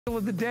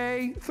Of the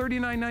day,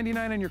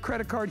 $39.99 on your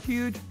credit card.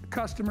 Huge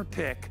customer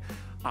pick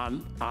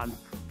on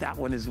that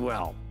one as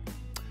well.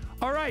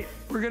 All right,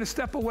 we're gonna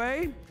step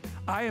away.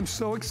 I am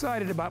so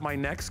excited about my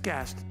next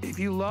guest. If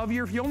you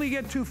only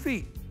get 2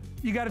 feet,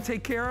 you gotta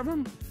take care of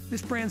them.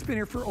 This brand's been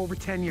here for over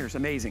 10 years.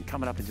 Amazing,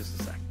 coming up in just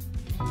a sec.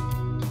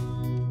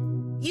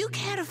 You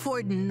can't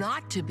afford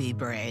not to be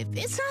brave.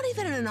 It's not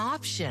even an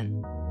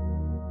option.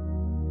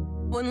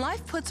 When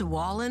life puts a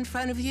wall in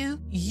front of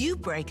you, you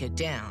break it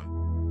down.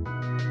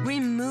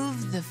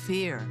 Remove the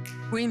fear.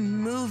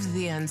 Remove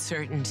the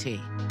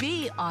uncertainty.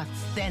 Be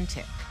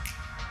authentic.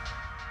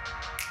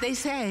 They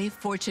say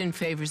fortune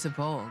favors the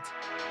bold.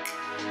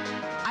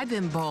 I've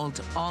been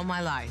bold all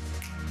my life,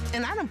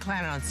 and I don't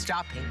plan on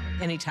stopping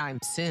anytime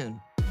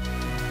soon.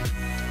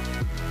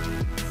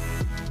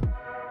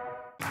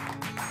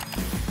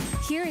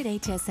 Here at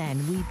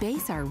HSN, we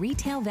base our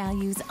retail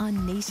values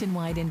on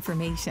nationwide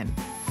information.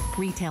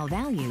 Retail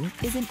value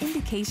is an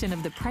indication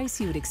of the price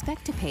you would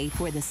expect to pay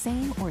for the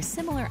same or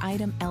similar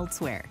item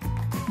elsewhere,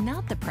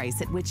 not the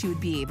price at which you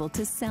would be able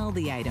to sell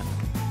the item.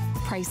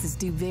 Prices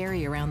do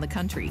vary around the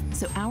country,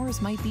 so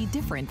ours might be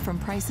different from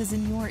prices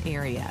in your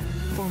area.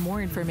 For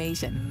more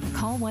information,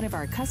 call one of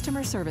our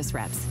customer service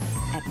reps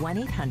at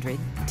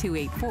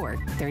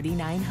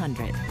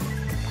 1-800-284-3900.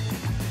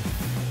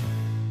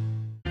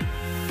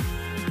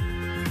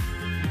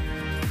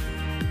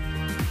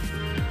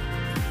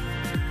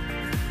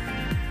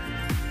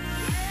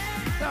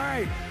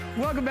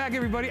 Welcome back,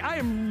 everybody. I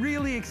am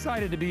really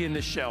excited to be in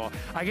this show.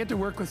 I get to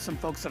work with some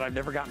folks that I've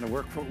never gotten to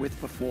work with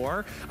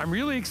before. I'm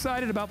really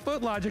excited about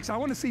FootLogix. I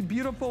want to see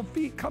beautiful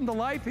feet come to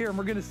life here, and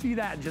we're going to see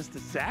that in just a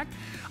sec.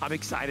 I'm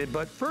excited,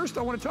 but first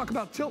I want to talk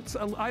about Tilt's,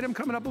 an item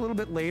coming up a little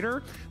bit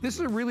later. This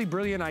is a really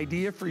brilliant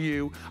idea for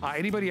you.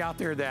 Anybody out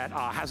there that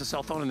has a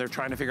cell phone and they're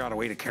trying to figure out a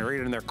way to carry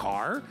it in their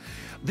car.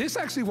 This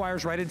actually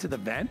wires right into the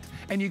vent,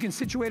 and you can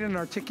situate it and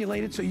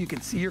articulate it so you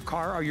can see your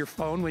car or your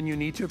phone when you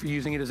need to, if you're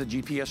using it as a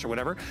GPS or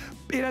whatever.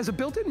 It has a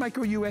built-in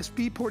micro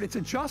USB port. It's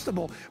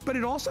adjustable, but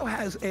it also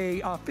has a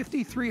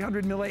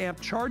 5300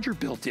 milliamp charger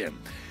built in.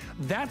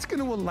 That's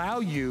going to allow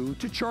you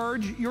to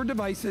charge your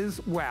devices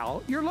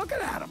while you're looking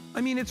at them.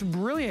 I mean, it's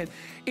brilliant,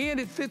 and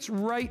it fits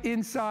right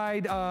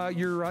inside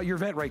your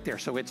vent right there.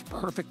 So it's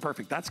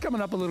perfect. That's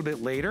coming up a little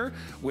bit later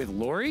with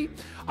Lori.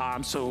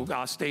 So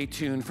stay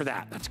tuned for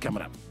that. That's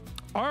coming up.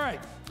 All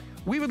right.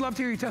 We would love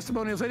to hear your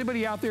testimonials.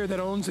 Anybody out there that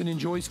owns and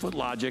enjoys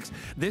FootLogix,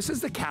 this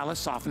is the callus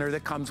softener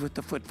that comes with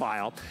the foot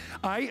file.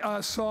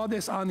 I saw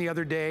this on the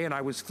other day, and I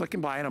was flicking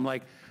by, and I'm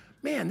like,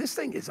 man, this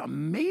thing is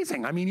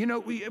amazing. I mean, you know,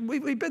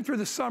 we've been through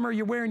the summer,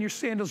 you're wearing your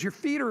sandals, your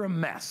feet are a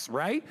mess,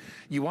 right?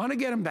 You wanna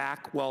get them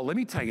back. Well, let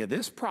me tell you,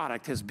 this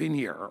product has been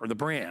here, or the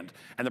brand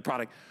and the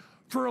product,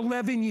 for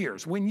 11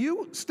 years. When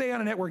you stay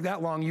on a network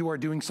that long, you are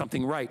doing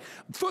something right.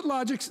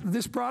 FootLogix,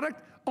 this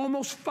product,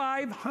 almost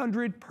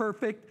 500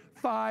 perfect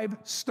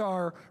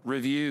 5-star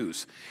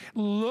reviews.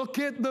 Look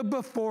at the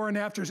before and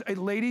afters. Hey,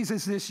 ladies,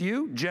 is this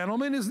you?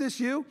 Gentlemen, is this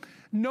you?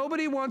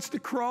 Nobody wants to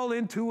crawl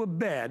into a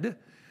bed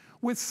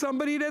with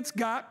somebody that's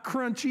got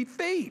crunchy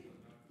feet.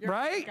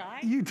 Right?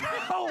 You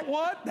don't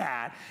want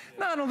that.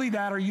 Not only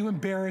that, are you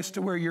embarrassed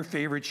to wear your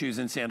favorite shoes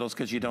and sandals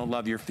because you don't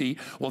love your feet?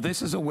 Well,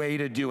 this is a way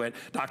to do it.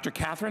 Dr.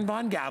 Catherine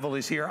Von Gavel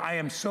is here. I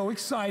am so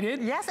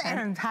excited. Yes,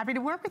 and happy to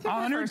work with you.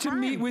 Honored to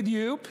meet with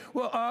you.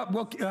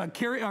 Well,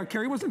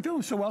 Carrie wasn't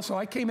feeling so well, so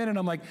I came in and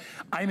I'm like,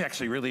 I'm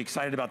actually really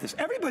excited about this.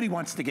 Everybody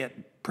wants to get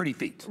pretty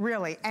feet.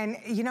 Really, and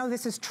you know,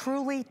 this is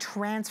truly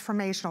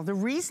transformational. The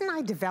reason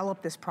I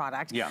developed this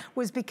product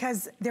was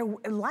because their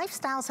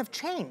lifestyles have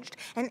changed,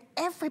 and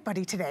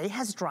everybody today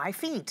has dry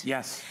feet.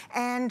 Yes.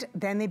 And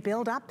then they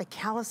build up, the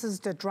calluses,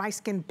 the dry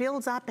skin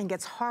builds up and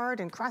gets hard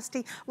and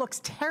crusty,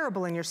 looks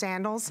terrible in your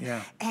sandals,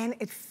 and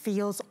it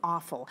feels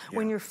awful.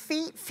 When your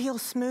feet feel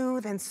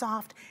smooth and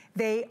soft,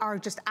 they are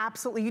just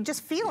absolutely, you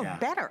just feel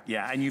better.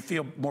 Yeah, and you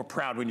feel more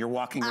proud when you're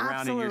walking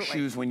around in your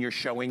shoes, when you're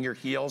showing your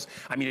heels.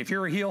 I mean, if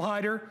you're a heel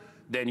hider,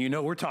 then you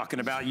know we're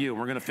talking about you.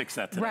 We're gonna fix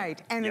that today.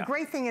 Right, and the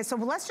great thing is, so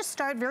let's just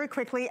start very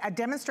quickly, a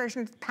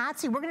demonstration.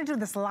 Patsy, we're gonna do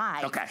this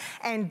live. Okay.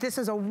 And this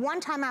is a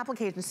one-time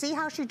application. See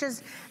how she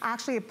just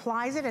actually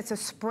applies it? It's a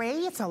spray,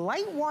 it's a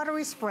light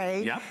watery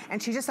spray. Yep.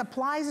 And she just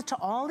applies it to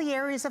all the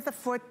areas of the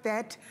foot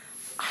that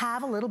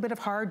have a little bit of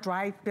hard,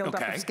 dry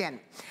buildup of skin.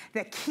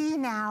 The key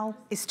now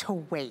is to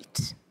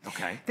wait.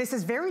 Okay. This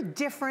is very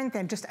different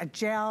than just a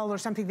gel or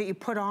something that you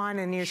put on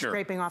and you're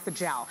scraping off the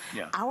gel.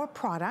 Our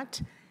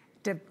product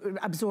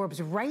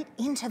absorbs right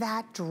into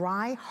that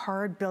dry,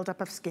 hard buildup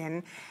of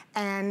skin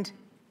and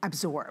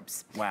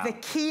absorbs. Wow. The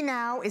key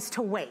now is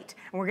to wait.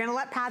 And we're gonna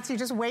let Patsy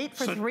just wait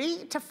for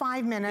 3 to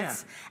 5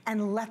 minutes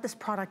and let this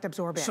product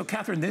absorb in. So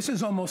Catherine, this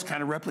is almost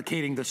kind of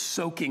replicating the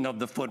soaking of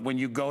the foot when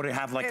you go to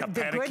have like a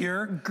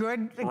pedicure.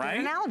 Good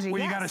analogy,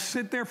 Where you gotta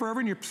sit there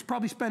forever and you're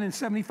probably spending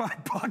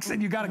 75 bucks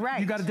and you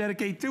gotta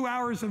dedicate 2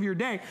 hours of your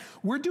day.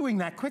 We're doing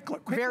that quickly.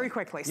 Very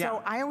quickly.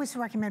 So I always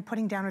recommend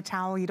putting down a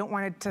towel. You don't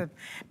want it to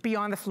be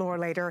on the floor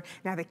later.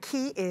 Now the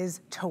key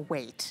is to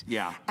wait.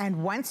 Yeah.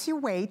 And once you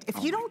wait,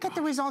 if you don't get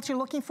the results you're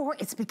looking waiting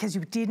for, it's because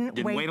you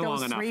didn't wait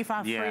those 3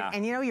 for free.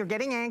 And you know, you're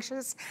getting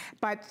anxious.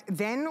 But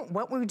then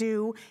what we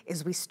do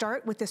is we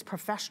start with this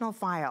professional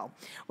file.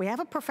 We have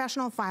a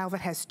professional file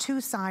that has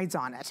 2 sides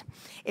on it.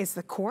 It's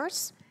the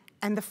coarse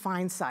and the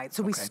fine side.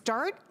 So we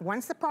start,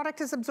 once the product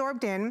is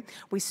absorbed in,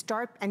 we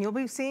start, and you'll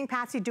be seeing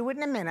Patsy do it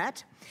in a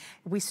minute.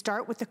 We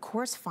start with the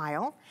coarse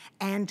file,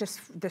 and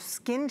just the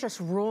skin just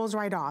rolls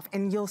right off.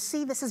 And you'll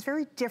see this is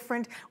very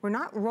different. We're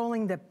not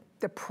rolling the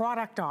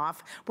product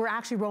off, we're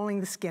actually rolling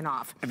the skin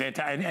off.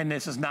 And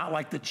this is not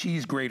like the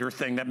cheese grater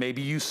thing that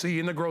maybe you see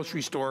in the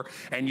grocery store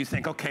and you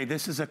think, okay,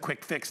 this is a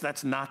quick fix.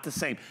 That's not the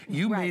same.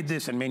 You made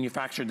this and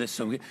manufactured this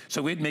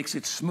so it makes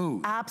it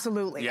smooth.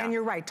 Absolutely, and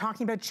you're right.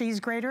 Talking about cheese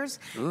graters,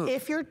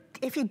 if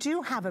you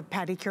do have a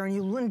pedicure and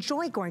you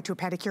enjoy going to a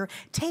pedicure,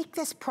 take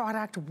this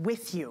product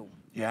with you.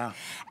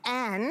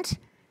 And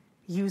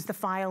use the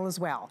file as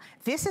well.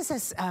 This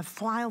is a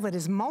file that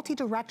is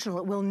multi-directional.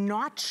 It will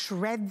not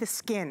shred the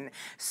skin.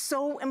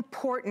 So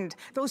important.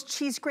 Those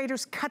cheese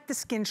graters cut the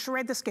skin,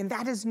 shred the skin.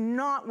 That is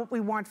not what we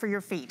want for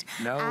your feet.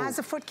 No. As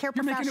a foot care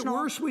professional. You're making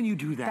it worse when you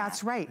do that.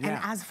 That's right. And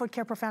as a foot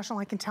care professional,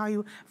 I can tell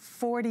you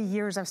 40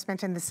 years I've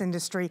spent in this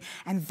industry,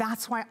 and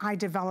that's why I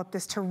developed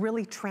this, to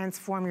really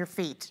transform your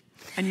feet.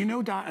 And you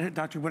know,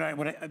 Doctor,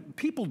 what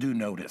people do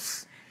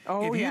notice.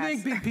 Oh, if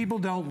you think people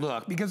don't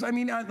look, because I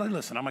mean,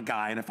 listen, I'm a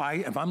guy, and if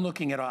I'm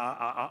looking at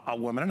a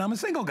woman, and I'm a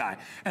single guy,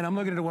 and I'm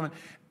looking at a woman,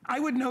 I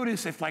would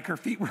notice if like her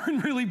feet were in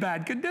really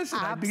bad condition.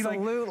 Absolutely.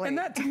 I'd be like, and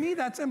that to me,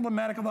 that's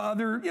emblematic of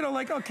other, you know,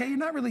 like, okay, you're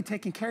not really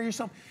taking care of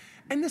yourself.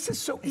 And this is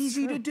so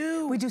easy to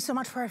do. We do so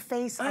much for our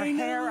face, our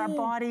hair, our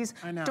bodies.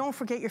 Don't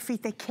forget your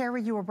feet. They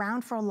carry you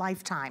around for a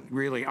lifetime.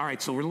 Really? All right,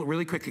 so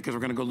really quickly, because we're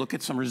going to go look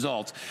at some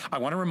results, I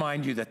want to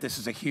remind you that this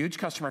is a huge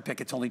customer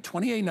pick. It's only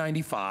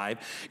 $28.95.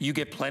 You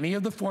get plenty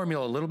of the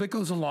formula. A little bit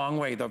goes a long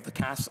way, the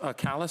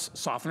callus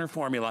softener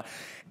formula.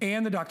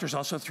 And the doctor's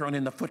also thrown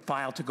in the foot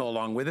file to go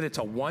along with it. It's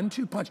a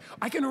 1-2 punch.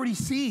 I can already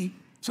see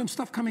some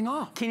stuff coming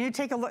off. Can you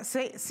take a look?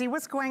 See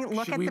what's going,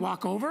 look Should we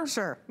walk over?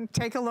 Sure.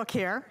 Take a look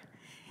here.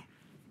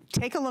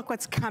 Take a look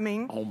what's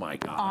coming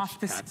off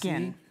the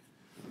skin.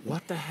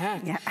 What the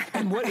heck?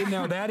 And what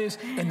now that is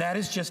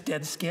just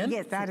dead skin?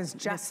 Yes, that is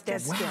just dead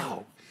skin.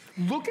 Wow.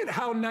 Look at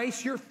how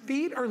nice your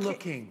feet are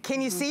looking.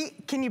 Can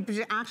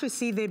you actually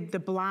see the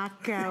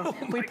black,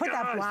 we put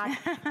that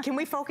black, can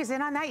we focus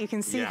in on that? You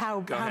can see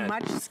how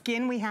much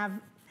skin we have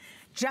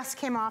just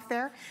came off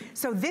there.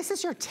 So this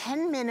is your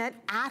 10-minute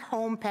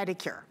at-home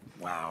pedicure.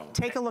 Wow.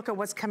 Take a look at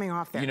what's coming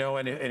off there. You know,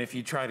 and if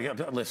you try to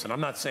get, listen,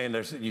 I'm not saying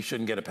you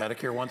shouldn't get a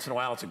pedicure once in a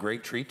while. It's a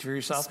great treat for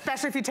yourself.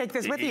 Especially if you take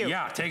this with you.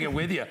 Yeah, take it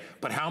with you.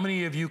 But how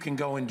many of you can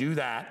go and do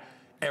that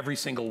every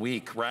single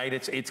week, right?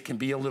 It can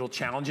be a little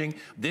challenging.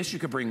 This you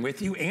could bring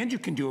with you, and you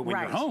can do it when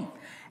you're home.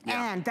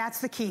 And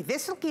that's the key.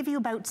 This will give you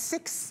about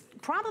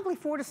probably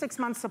 4 to 6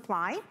 months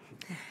supply.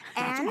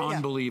 That's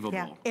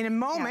unbelievable. In a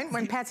moment,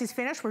 when Patsy's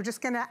finished, we're just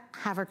gonna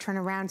have her turn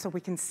around so we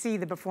can see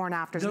the before and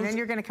afters, and then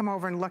you're gonna come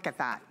over and look at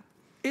that.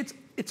 It's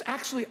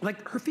actually,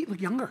 like, her feet look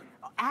younger.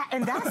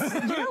 And that's,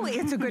 you know,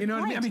 it's a good point.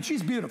 What I mean? I mean,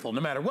 she's beautiful no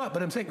matter what,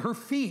 but I'm saying her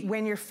feet,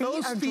 when your feet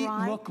those are feet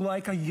dry, look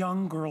like a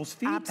young girl's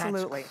feet.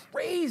 Absolutely. That's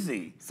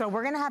crazy. So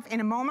we're gonna have,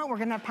 in a moment, we're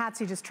gonna have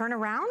Patsy just turn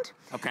around.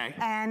 Okay.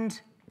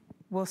 And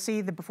we'll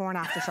see the before and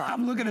after shot.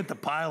 I'm looking at the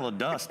pile of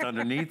dust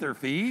underneath her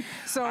feet.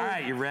 So, all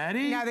right, you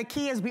ready? Now the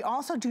key is we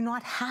also do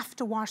not have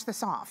to wash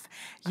this off.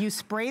 You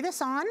spray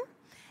this on,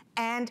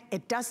 and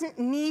it doesn't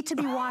need to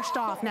be washed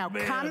off. Now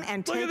come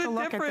and take a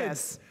look at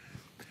this.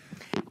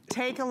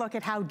 Take a look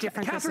at how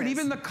different Catherine, this is.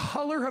 even the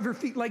color of her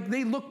feet, like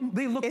they look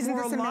more alive. Isn't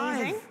this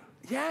amazing?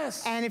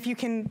 Yes. And if you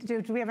can,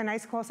 do we have a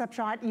nice close-up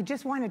shot? You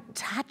just want to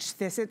touch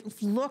this.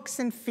 It looks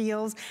and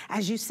feels,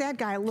 as you said,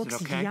 Guy, it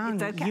looks young,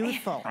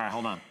 youthful. All right,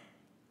 hold on.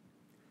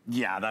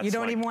 Yeah, that's You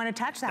don't even want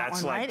to touch that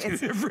one, right? That's like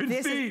two different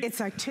feet. It's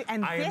like two,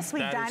 and this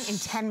we've done in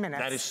 10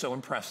 minutes. That is so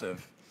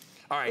impressive.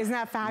 All right. Isn't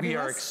that fabulous? We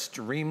are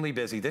extremely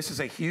busy. This is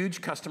a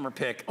huge customer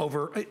pick.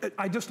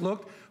 I just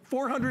looked,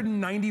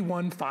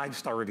 491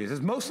 5-star reviews. It's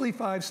mostly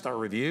 5-star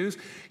reviews.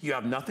 You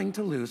have nothing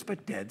to lose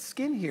but dead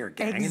skin here,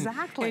 gang.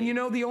 Exactly. And you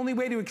know, the only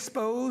way to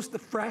expose the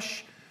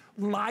fresh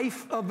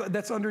life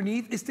that's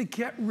underneath is to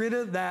get rid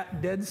of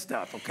that dead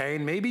stuff, okay?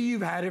 And maybe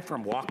you've had it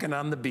from walking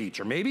on the beach,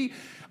 or maybe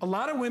a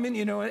lot of women,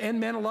 you know, and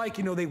men alike,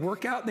 you know, they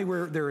work out,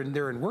 they're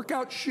in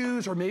workout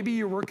shoes, or maybe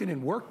you're working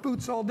in work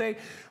boots all day.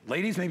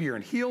 Ladies, maybe you're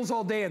in heels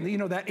all day, and you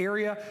know, that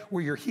area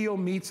where your heel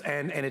meets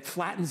and it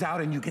flattens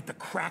out and you get the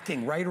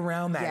cracking right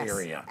around that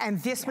area.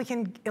 And this we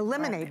can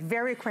eliminate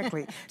very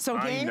quickly. So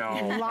again,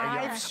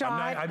 live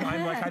shot.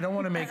 I'm like, I don't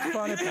want to make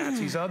fun of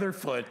Patsy's other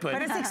foot,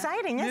 but it's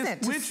exciting, isn't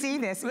it, to see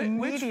this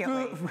immediately.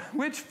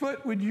 Which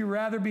foot would you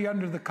rather be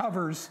under the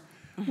covers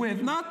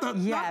with? Not that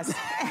one.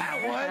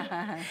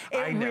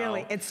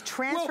 It's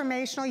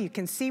transformational. You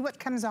can see what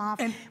comes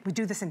off. And we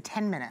do this in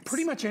 10 minutes.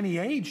 Pretty much any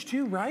age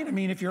too, right? I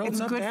mean, if you're old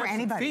enough to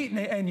have some feet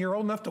and you're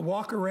old enough to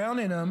walk around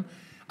in them,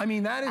 I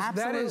mean, that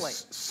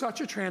is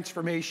such a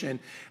transformation.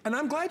 And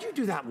I'm glad you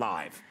do that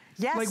live.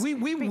 Yes, like we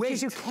wait.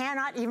 Because you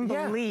cannot even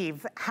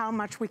believe how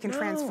much we can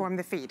transform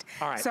the feet.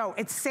 All right. So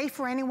it's safe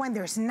for anyone.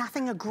 There's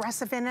nothing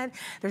aggressive in it.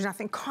 There's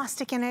nothing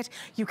caustic in it.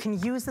 You can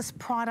use this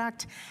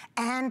product.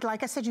 And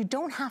like I said, you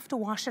don't have to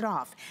wash it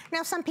off.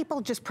 Now, some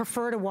people just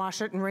prefer to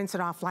wash it and rinse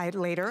it off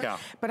later. Yeah.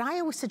 But I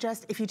always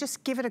suggest if you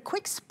just give it a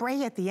quick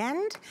spray at the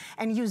end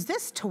and use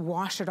this to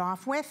wash it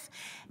off with,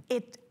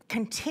 it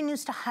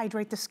continues to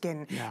hydrate the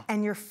skin,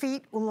 and your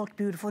feet will look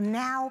beautiful.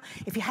 Now,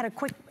 if you had a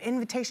quick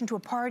invitation to a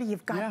party,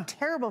 you've got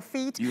terrible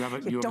feet,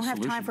 you don't have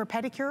time for a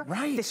pedicure,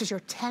 this is your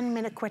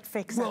 10-minute quick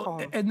fix at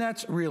home. And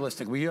that's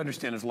realistic. We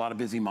understand there's a lot of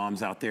busy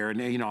moms out there, and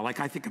you know, like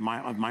I think of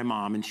my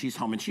mom, and she's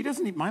home, and she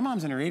doesn't, my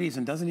mom's in her 80s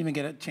and doesn't even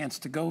get a chance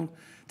to go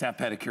to have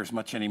pedicures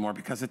much anymore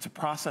because it's a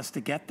process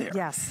to get there.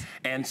 Yes.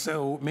 And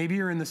so maybe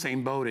you're in the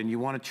same boat and you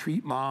want to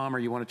treat mom or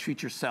you want to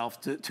treat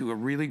yourself to a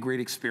really great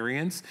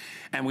experience.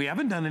 And we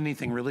haven't done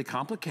anything really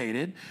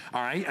complicated.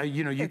 All right.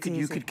 You know, you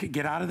could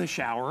get out of the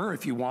shower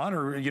if you want,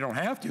 or you don't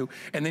have to,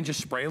 and then just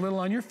spray a little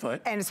on your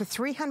foot. And it's a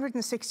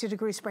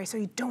 360-degree spray, so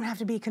you don't have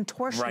to be a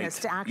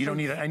contortionist to actually you don't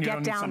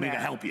need somebody there to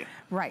help you.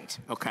 Right.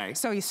 Okay.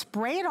 So you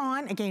spray it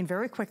on, again,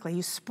 very quickly.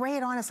 You spray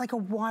it on, it's like a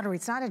water.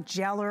 It's not a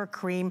gel or a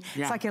cream.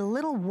 It's like a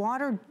little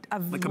watery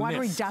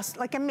dust,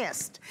 like a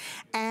mist.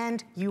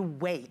 And you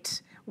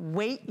wait.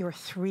 Wait your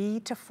 3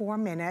 to 4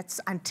 minutes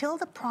until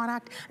the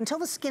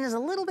skin is a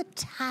little bit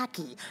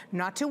tacky.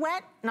 Not too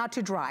wet, not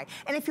too dry.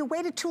 And if you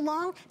waited too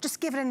long,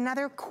 just give it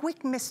another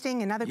quick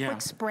misting, another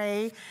quick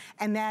spray,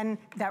 and then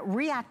that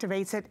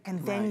reactivates it,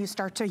 and then you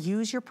start to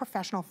use your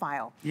professional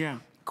file. Yeah.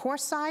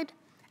 Coarse side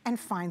and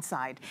fine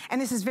side.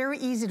 And this is very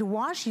easy to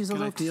wash. Use a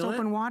little soap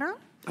and water.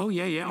 Oh,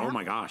 yeah. Oh,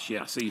 my gosh,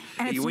 yeah. See,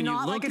 and it's when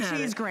not you look like a at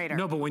cheese it, grater.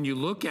 No, but when you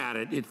look at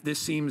it, this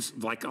seems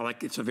like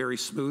it's a very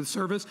smooth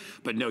surface.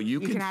 But no, you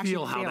can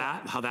feel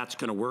how that's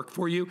going to work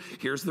for you.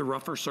 Here's the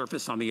rougher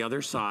surface on the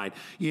other side,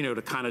 you know,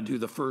 to kind of do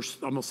the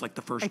first, almost like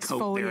the first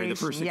coat there, the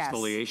first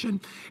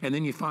exfoliation. And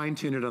then you fine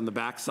tune it on the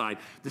back side.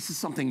 This is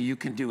something you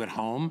can do at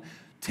home.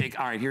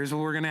 All right, here's what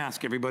we're going to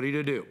ask everybody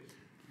to do.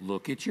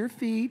 Look at your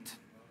feet.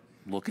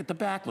 Look at the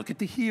back, look at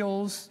the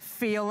heels.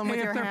 Feel them with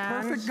your hands. If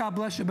they're perfect, God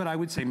bless you, but I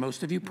would say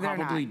most of you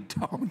probably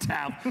don't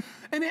have.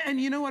 And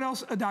you know what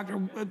else,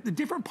 doctor? The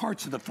different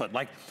parts of the foot,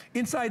 like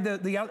inside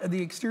the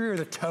exterior of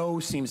the toe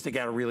seems to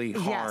get really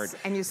hard.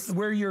 Yes, and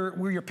where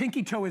your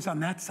pinky toe is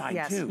on that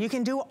side too. You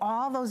can do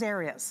all those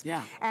areas.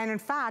 Yeah. And in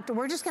fact,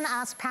 we're just gonna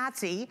ask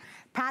Patsy.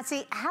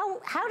 Patsy,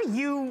 how do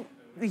you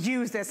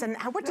use this and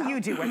what do you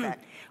do with it?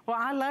 Well,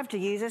 I love to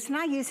use this, and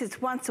I use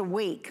this once a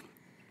week.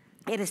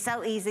 It is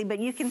so easy, but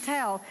you can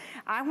tell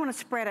I want to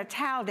spread a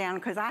towel down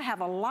because I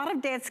have a lot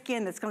of dead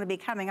skin that's going to be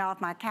coming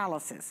off my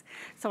calluses.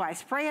 So I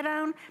spray it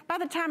on. By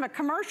the time a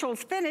commercial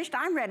is finished,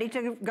 I'm ready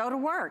to go to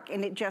work,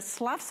 and it just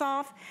sloughs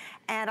off.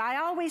 And I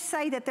always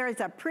say that there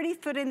is a pretty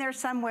foot in there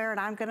somewhere, and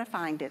I'm going to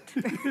find it.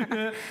 Just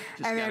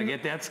got to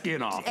get that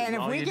skin off. And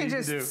if we can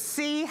just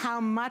see how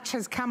much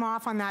has come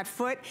off on that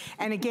foot,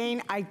 and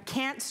again, I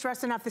can't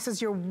stress enough, this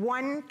is your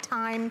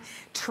one-time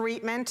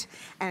treatment.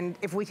 And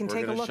if we can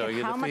take a look at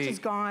how much is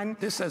gone.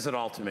 This says it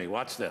all to me.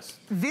 Watch this.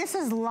 This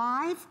is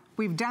live.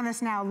 We've done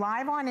this now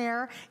live on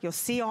air. You'll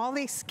see all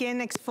the skin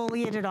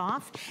exfoliated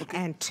off,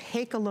 and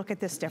take a look at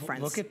this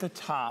difference. Look at the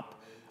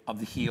top of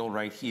the heel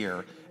right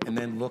here, and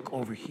then look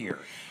over here.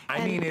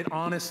 I mean it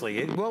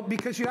honestly. Well,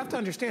 because you have to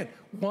understand,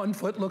 one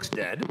foot looks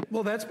dead.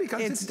 Well, that's because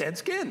it's dead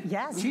skin.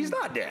 Yes. She's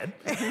not dead.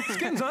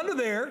 Skin's under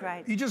there.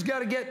 Right. You just got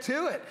to get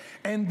to it.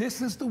 And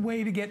this is the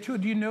way to get to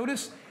it. Do you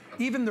notice?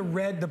 Even the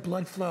red, the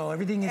blood flow,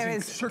 everything is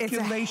in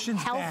circulation.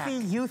 It's a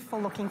healthy,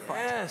 youthful-looking foot.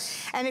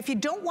 Yes. And if you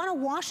don't want to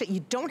wash it,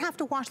 you don't have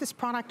to wash this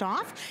product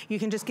off. You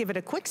can just give it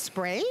a quick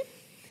spray.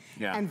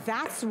 Yeah. And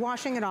that's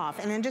washing it off.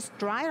 And then just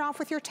dry it off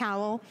with your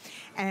towel.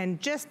 And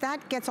just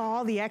that gets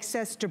all the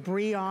excess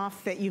debris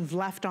off that you've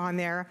left on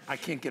there. I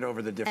can't get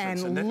over the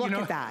difference. And look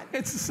at that.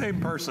 It's the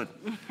same person.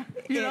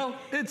 You know,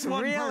 it's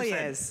one person. It really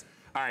is.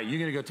 All right, you're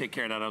gonna go take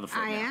care of that other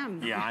foot. I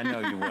am. Yeah, I know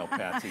you will,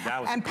 Patsy. That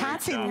was and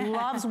Patsy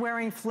loves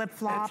wearing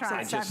flip-flops.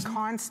 It's that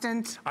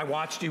constant. I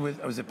watched you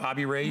with, was it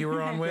Bobby Ray you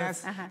were on with?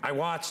 Yes. I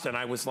watched and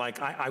I was like,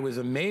 I was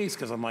amazed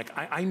because I'm like,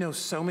 I know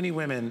so many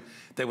women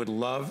that would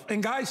love,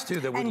 and guys too,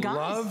 that would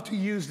love to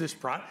use this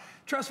product.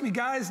 Trust me,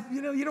 guys,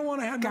 you know, you don't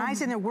want to have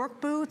guys in their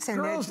work boots. And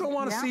girls don't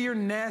want to see your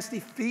nasty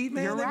feet,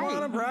 man. You're they right. want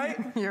them, right?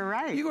 You're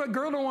right. A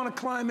girl don't want to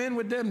climb in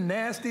with them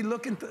nasty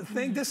looking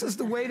thing. This is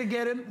the way to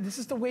get it. This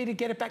is the way to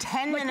get it back.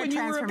 10-minute when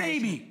you were a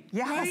baby.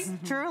 Yes,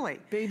 right? Truly.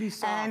 Baby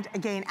soft. And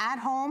again, at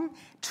home,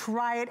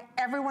 try it.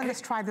 Everyone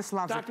that's tried this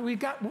loves Doctor, we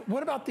got,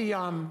 what about the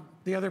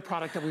other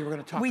product that we were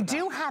going to talk about? We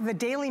do have the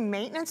daily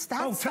maintenance.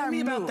 That's tell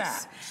me about mousse.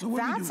 that. So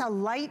that's a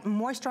light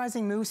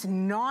moisturizing mousse,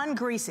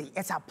 non-greasy.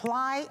 It's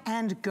apply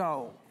and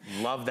go.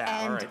 Love that.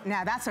 And all right.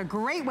 Now that's a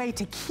great way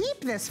to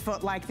keep this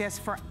foot like this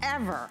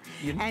forever.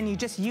 And you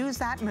just use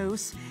that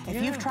mousse.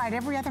 If you've tried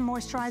every other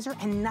moisturizer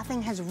and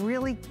nothing has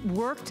really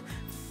worked,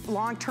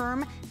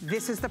 long-term,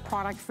 this is the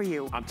product for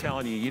you. I'm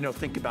telling you, you know,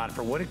 think about it.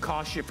 For what it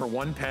costs you for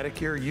one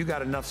pedicure, you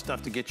got enough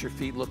stuff to get your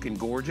feet looking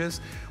gorgeous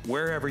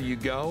wherever you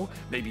go.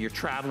 Maybe you're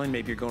traveling,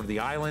 maybe you're going to the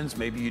islands,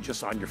 maybe you're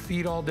just on your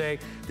feet all day.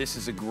 This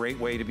is a great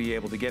way to be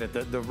able to get it.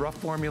 The Rough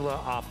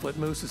Formula foot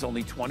mousse is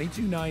only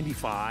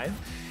 $22.95.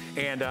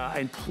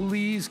 And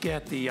please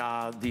get the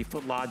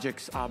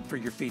FootLogix for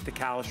your feet, the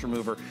callus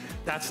remover.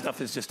 That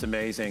stuff is just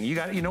amazing.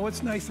 You know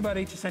what's nice about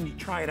HSN? You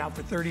try it out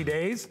for 30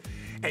 days,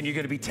 and you're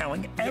gonna be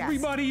telling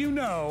everybody you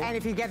know. And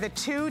if you get the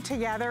two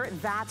together,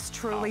 that's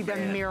truly the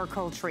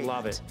miracle treatment.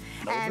 Love it.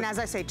 And as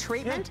I say,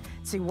 treatment,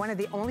 see, one of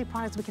the only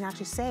products we can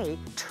actually say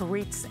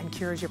treats and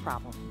cures your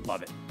problem.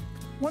 Love it.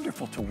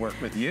 Wonderful to work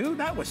with you.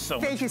 That was so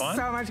much fun. Thank you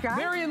so much, guys.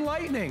 Very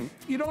enlightening.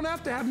 You don't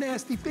have to have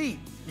nasty feet.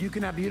 You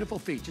can have beautiful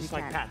feet, just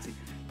like Patsy.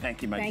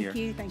 Thank you, my dear.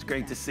 Thank you. It's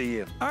great to see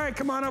you. All right,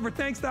 come on over.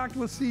 Thanks, Doctor.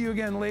 We'll see you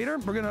again later.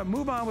 We're going to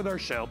move on with our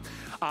show.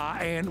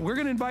 And we're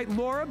going to invite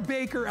Laura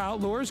Baker out.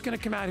 Laura's going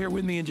to come out here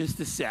with me in just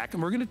a sec.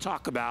 And we're going to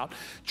talk about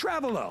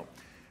Travelo.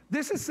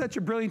 This is such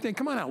a brilliant thing.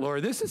 Come on out, Laura.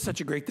 This is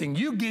such a great thing.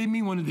 You gave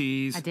me one of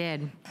these. I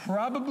did.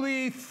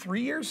 Probably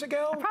 3 years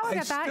ago. I probably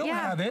got that, still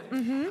have it.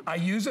 I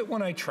use it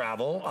when I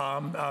travel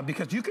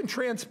because you can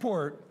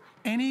transport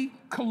any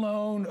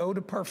cologne, eau de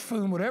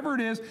parfum, whatever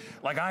it is.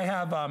 Like I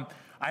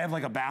have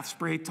like a bath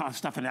spray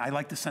stuff in it. I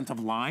like the scent of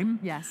lime.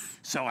 Yes.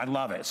 So I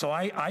love it. So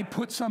I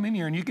put some in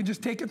here, and you can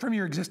just take it from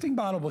your existing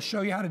bottle. We'll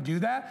show you how to do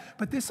that.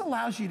 But this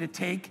allows you to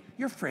take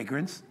your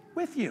fragrance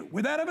with you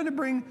without having to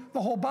bring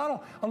the whole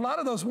bottle. A lot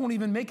of those won't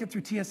even make it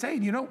through TSA.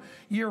 You know,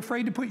 you're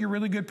afraid to put your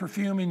really good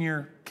perfume in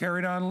your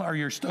carry-on or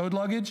your stowed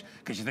luggage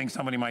because you think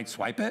somebody might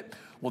swipe it.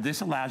 Well,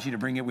 this allows you to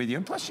bring it with you.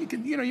 And plus you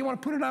can, you know, you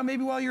want to put it on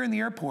maybe while you're in the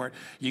airport.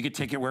 You could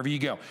take it wherever you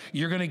go.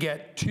 You're going to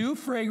get 2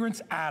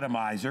 fragrance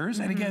atomizers.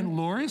 And again,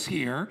 Laura's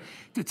here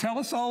to tell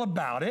us all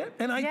about it.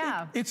 And I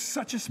think it's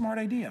such a smart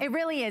idea. It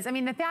really is. I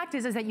mean, the fact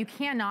is that you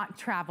cannot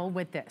travel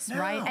with this,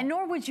 right? And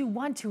nor would you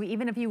want to,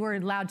 even if you were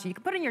allowed to. You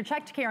could put it in your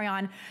checked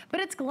carry-on, but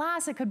it's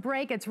glass, it could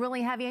break, it's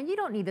really heavy, and you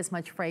don't need this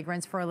much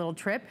fragrance for a little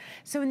trip.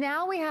 So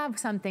now we have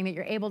something that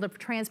you're able to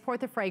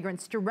transport the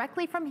fragrance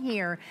directly from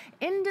here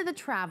into the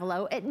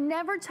Travelo. It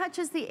never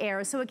touches the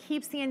air, so it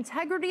keeps the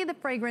integrity of the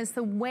fragrance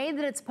the way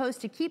that it's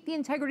supposed to keep the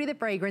integrity of the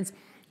fragrance.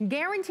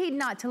 Guaranteed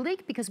not to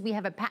leak because we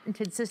have a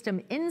patented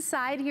system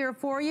inside here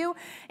for you.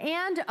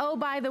 And oh,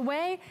 by the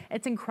way,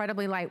 it's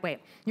incredibly lightweight.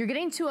 You're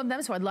getting 2 of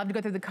them, so I'd love to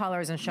go through the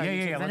colors and show you.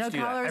 Yeah, I know let's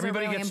do colors that.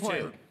 Everybody are really gets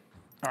important. 2.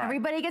 Right.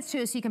 Everybody gets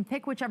 2, so you can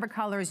pick whichever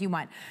colors you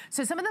want.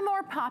 So some of the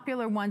more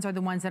popular ones are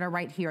the ones that are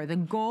right here. The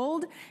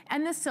gold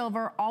and the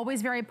silver,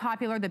 always very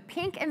popular. The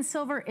pink and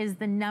silver is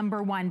the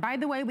 #1. By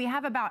the way, we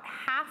have about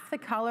half the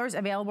colors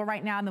available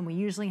right now than we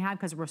usually have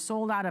because we're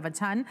sold out of a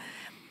ton.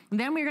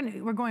 Then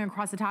we're going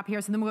across the top here.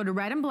 So then we'll go to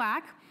red and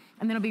black,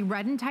 and then it'll be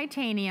red and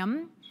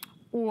titanium,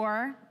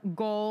 or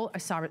gold,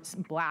 sorry,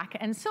 black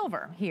and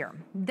silver here.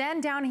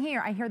 Then down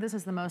here, I hear this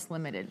is the most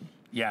limited.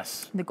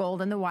 Yes. The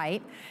gold and the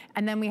white.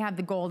 And then we have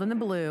the gold and the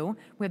blue.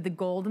 We have the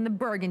gold and the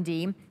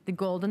burgundy, the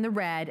gold and the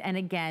red, and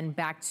again,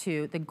 back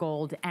to the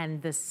gold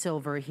and the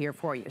silver here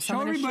for you. So show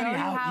I'm gonna everybody show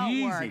you how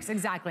easy. it works.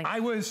 Exactly.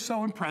 I was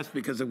so impressed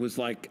because it was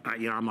like,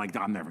 you know, I'm like,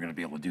 I'm never gonna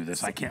be able to do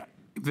this. I can't.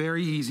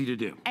 Very easy to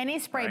do. Any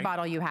spray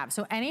bottle you have.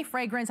 So any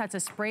fragrance that's a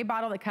spray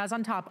bottle that has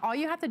on top, all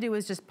you have to do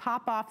is just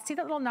pop off. See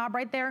that little knob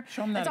right there?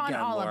 Show them that it's again,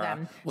 on all Laura. of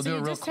them. We'll so do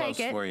you it real just close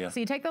take it. for you.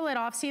 So you take the lid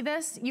off. See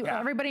this?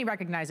 Everybody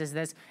recognizes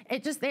this.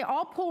 They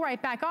all pull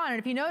right back on. And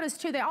if you notice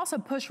too, they also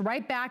push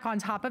right back on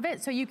top of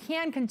it. So you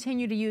can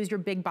continue to use your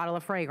big bottle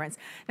of fragrance.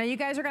 Now you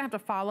guys are gonna have to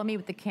follow me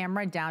with the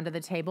camera down to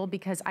the table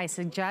because I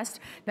suggest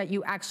that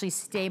you actually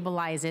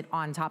stabilize it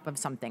on top of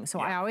something. So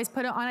I always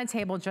put it on a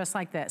table just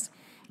like this.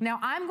 Now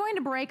I'm going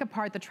to break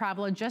apart the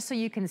Travelo just so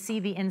you can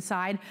see the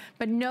inside,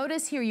 but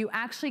notice here you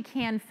actually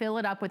can fill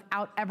it up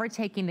without ever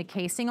taking the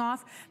casing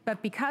off. But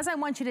because I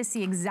want you to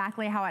see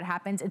exactly how it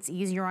happens, it's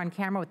easier on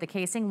camera with the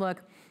casing.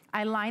 Look,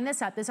 I line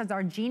this up. This is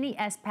our Genie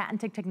S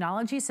patented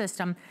technology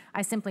system.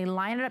 I simply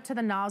line it up to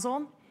the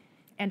nozzle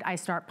and I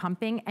start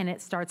pumping and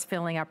it starts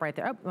filling up right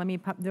there. Oh, let me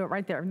do it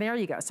right there. There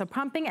you go. So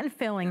pumping and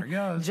filling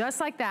just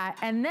like that.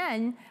 And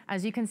then,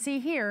 as you can see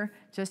here,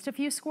 just a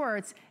few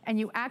squirts and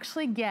you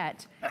actually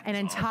get an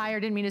entire,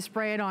 didn't mean to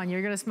spray it on.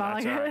 You're gonna smell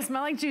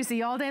smell like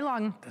juicy all day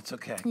long. That's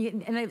okay.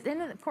 And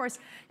then of course,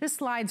 this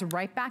slides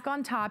right back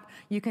on top.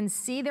 You can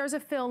see there's a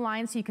fill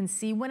line so you can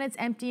see when it's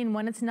empty and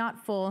when it's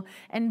not full.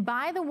 And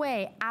by the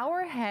way,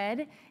 our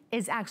head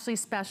is actually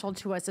special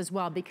to us as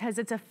well because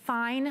it's a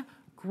fine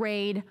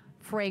grade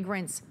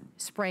fragrance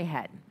spray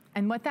head.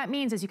 And what that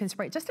means is you can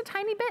spray just a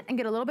tiny bit and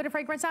get a little bit of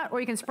fragrance out, or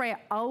you can spray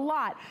a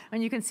lot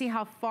and you can see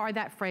how far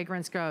that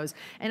fragrance goes.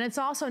 And it's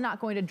also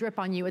not going to drip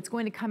on you. It's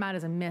going to come out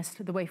as a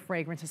mist the way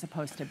fragrance is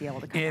supposed to be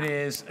able to come out. It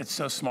is. It's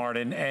so smart.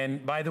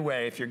 And by the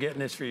way, if you're getting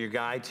this for your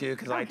guy too,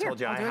 because I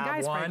told you I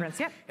have one,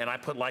 and I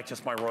put like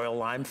just my Royal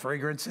Lime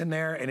fragrance in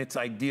there, and it's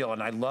ideal.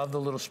 And I love the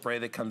little spray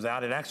that comes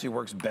out. It actually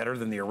works better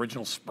than the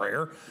original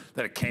sprayer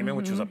that it came in,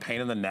 which was a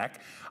pain in the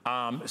neck.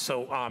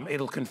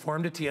 It'll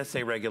conform to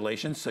TSA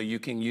regulations, so you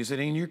can use it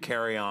in your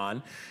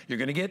carry-on. You're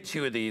gonna get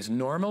 2 of these.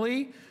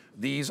 Normally,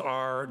 These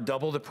are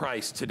double the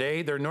price.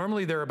 Today,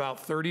 normally they're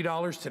about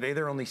 $30. Today,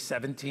 they're only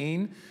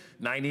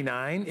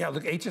 $17.99. Yeah,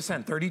 look,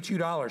 HSN,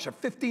 $32 or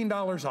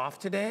 $15 off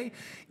today.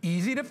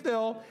 Easy to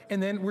fill,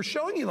 and then we're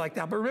showing you like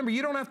that. But remember,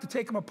 you don't have to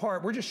take them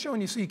apart. We're just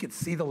showing you so you can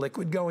see the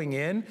liquid going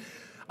in.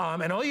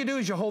 And all you do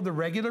is you hold the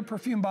regular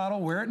perfume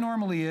bottle where it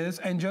normally is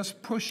and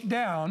just push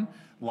down,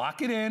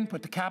 lock it in,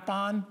 put the cap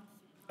on,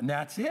 and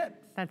that's it.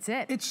 That's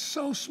it. It's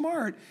so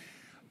smart.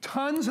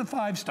 Tons of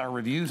 5-star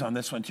reviews on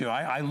this one too.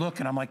 I look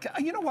and I'm like,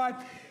 you know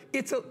what?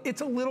 It's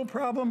a little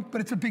problem,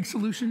 but it's a big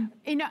solution.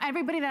 You know,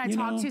 everybody that I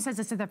talk to says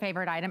this is their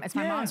favorite item. It's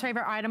my mom's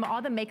favorite item.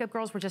 All the makeup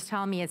girls were just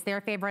telling me it's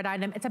their favorite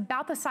item. It's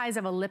about the size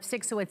of a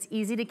lipstick, so it's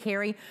easy to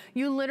carry.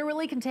 You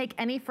literally can take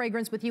any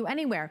fragrance with you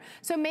anywhere.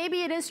 So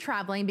maybe it is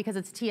traveling because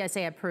it's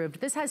TSA approved.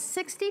 This has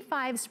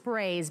 65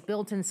 sprays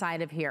built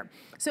inside of here.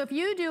 So if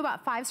you do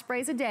about 5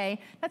 sprays a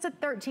day, that's a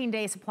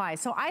 13-day supply.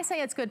 So I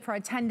say it's good for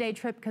a 10-day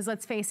trip because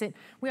let's face it,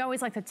 we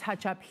always like to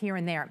touch up here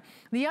and there.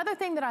 The other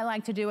thing that I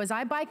like to do is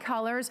I buy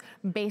colors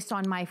based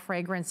on my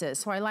fragrances.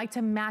 So I like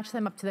to match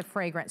them up to the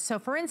fragrance. So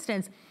for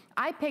instance,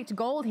 I picked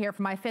gold here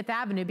for my Fifth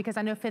Avenue because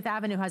I know Fifth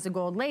Avenue has a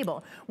gold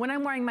label. When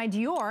I'm wearing my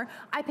Dior,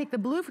 I pick the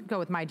blue to go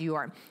with my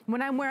Dior.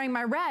 When I'm wearing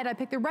my red, I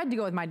pick the red to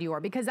go with my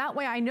Dior because that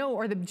way I know,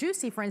 or the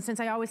Juicy, for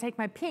instance, I always take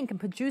my pink and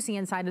put Juicy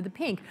inside of the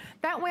pink.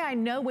 That way I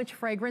know which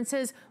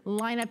fragrances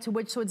line up to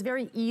which, so it's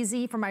very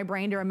easy for my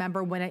brain to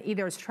remember when it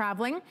either is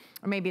traveling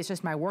or maybe it's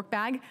just my work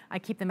bag. I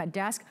keep them at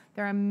desk.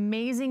 They're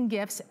amazing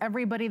gifts.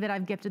 Everybody that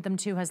I've gifted them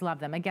to has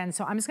loved them. Again,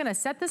 so I'm just gonna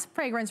set this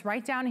fragrance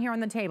right down here on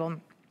the table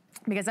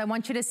because I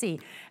want you to see.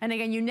 And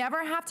again, you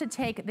never have to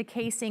take the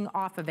casing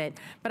off of it,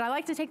 but I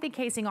like to take the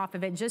casing off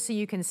of it just so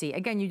you can see.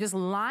 Again, you just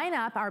line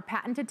up our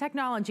patented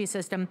technology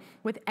system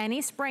with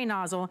any spray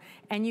nozzle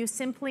and you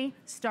simply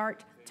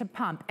start to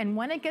pump. And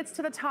when it gets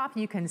to the top,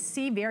 you can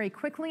see very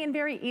quickly and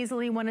very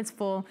easily when it's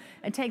full.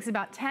 It takes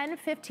about 10,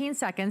 15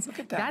 seconds. Look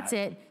at that. That's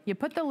it. You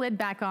put the lid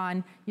back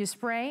on, you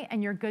spray,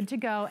 and you're good to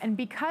go. And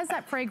because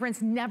that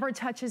fragrance never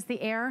touches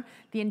the air,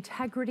 the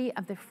integrity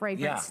of the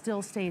fragrance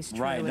still stays true as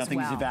well. Right,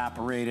 nothing's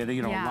evaporated.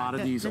 You know, a lot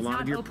of these, a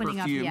lot of your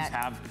perfumes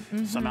have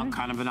some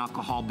kind of an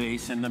alcohol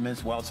base in them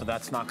as well, so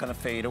that's not gonna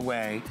fade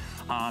away.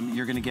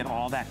 You're gonna get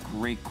all that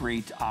great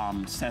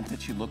scent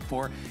that you look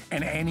for,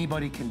 and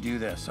anybody can do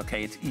this,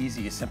 okay? It's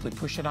easy. You simply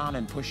push it on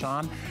and push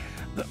on.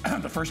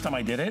 The first time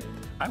I did it,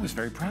 I was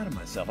very proud of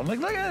myself. I'm like,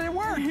 look at it, it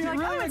worked. You're like,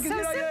 really, oh, it's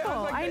so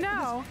simple. I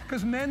know.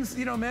 Because men's,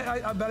 you know,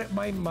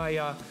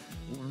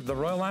 the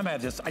Royal Lime, I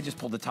just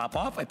pulled the top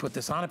off. I put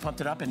this on, I pumped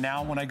it up, and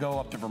now when I go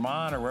up to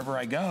Vermont or wherever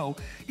I go,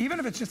 even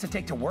if it's just to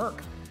take to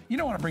work, you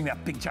don't want to bring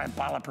that big giant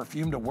bottle of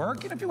perfume to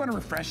work. And if you want to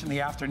refresh in the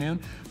afternoon,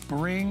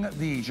 bring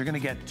these. You're going to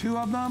get 2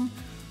 of them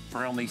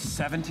for only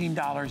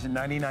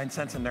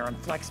 $17.99, and they're on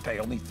FlexPay.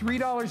 Only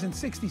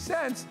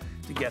 $3.60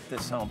 to get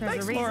this home.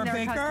 There's Thanks, Laura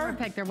Baker.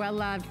 They're well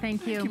loved.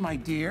 Thank you. Thank you, my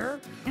dear.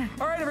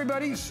 All right,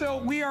 everybody.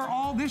 So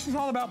this is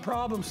all about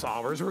problem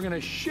solvers. We're going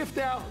to shift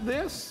out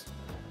this,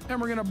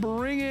 and we're going to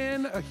bring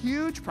in a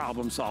huge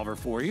problem solver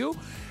for you,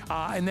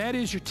 and that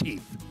is your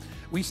teeth.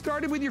 We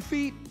started with your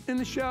feet in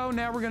the show.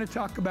 Now we're going to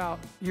talk about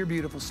your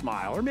beautiful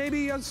smile, or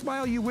maybe a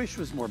smile you wish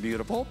was more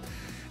beautiful.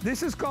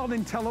 This is called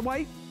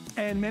IntelliWhite.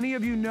 And many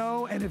of you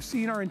know and have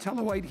seen our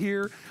IntelliWhite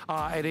here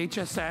at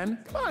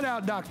HSN. Come on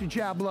out, Dr.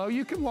 Jablow.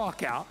 You can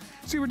walk out.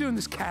 See, we're doing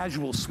this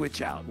casual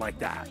switch out like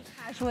that.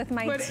 Casual with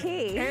my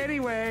tea.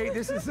 Anyway,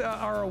 this is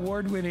our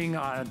award-winning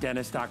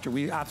dentist, doctor.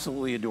 We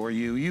absolutely adore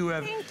you. You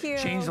have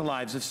changed the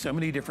lives of so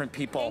many different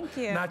people.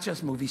 Thank you. Not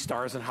just movie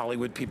stars and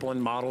Hollywood people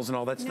and models and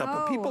all that stuff,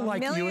 but people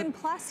like you. $1 million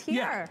plus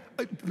here.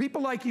 Yeah,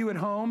 people like you at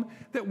home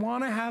that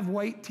want to have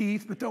white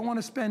teeth but don't want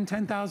to spend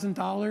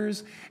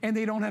 $10,000 and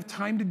they don't have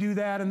time to do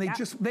that, and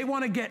they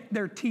want to get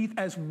their teeth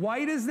as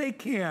white as they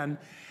can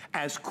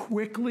as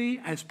quickly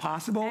as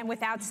possible. And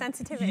without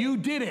sensitivity. You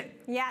did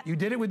it. Yeah. You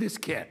did it with this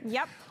kit.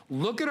 Yep.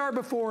 Look at our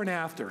before and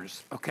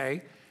afters,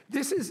 okay?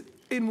 This is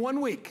in 1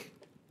 week,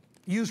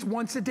 used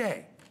once a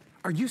day.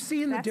 Are you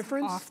seeing the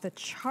difference? That's off the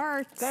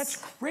charts. That's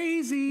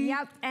crazy.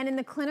 Yep, and in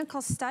the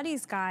clinical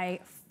studies guy,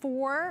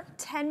 4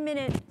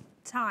 10-minute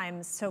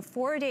times, so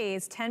 4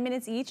 days, 10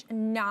 minutes each,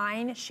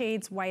 9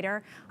 shades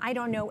whiter. I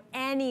don't know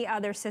any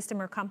other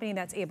system or company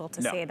that's able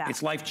to say that.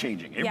 It's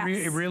life-changing.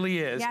 It really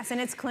is. Yes,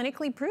 and it's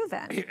clinically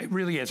proven. It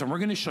really is, and we're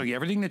gonna show you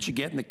everything that you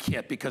get in the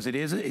kit because it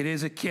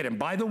is a kit. And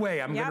by the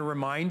way, I'm gonna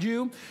remind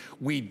you,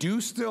 we do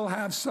still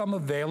have some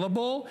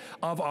available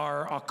of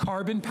our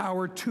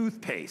carbon-powered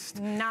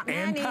toothpaste. Not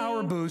and many.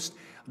 Power Boost.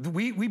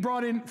 We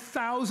brought in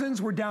thousands.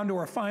 We're down to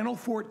our final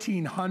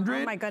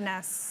 1,400. Oh my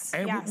goodness.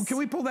 And can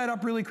we pull that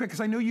up really quick?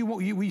 Because I know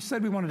we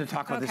said we wanted to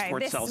talk about this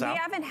before it sells out. We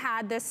haven't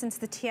had this since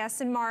the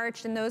TS in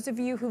March, and those of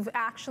you who've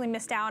actually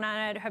missed out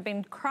on it have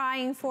been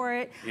crying for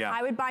it.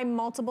 I would buy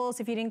multiples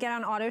if you didn't get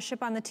on auto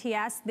ship on the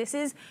TS. This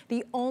is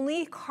the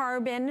only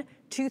carbon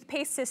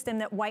toothpaste system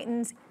that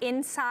whitens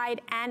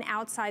inside and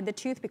outside the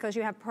tooth because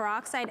you have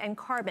peroxide and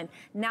carbon,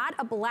 not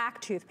a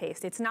black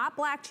toothpaste. It's not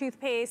black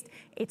toothpaste,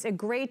 it's a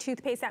gray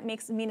toothpaste. That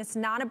mean it's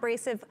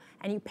non-abrasive,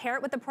 and you pair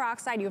it with the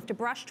peroxide. You have to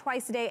brush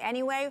twice a day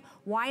anyway.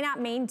 Why not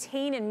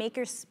maintain and make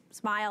your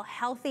smile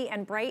healthy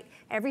and bright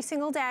every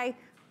single day?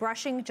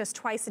 Brushing just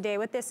twice a day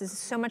with this is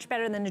so much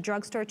better than the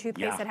drugstore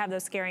toothpaste that have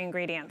those scary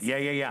ingredients.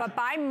 But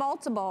buy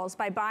multiples.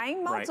 By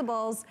buying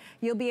multiples,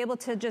 you'll be able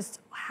to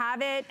just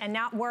have it and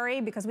not worry,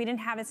 because we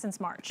didn't have it since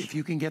March. If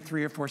you can get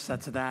 3 or 4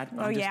 sets of that,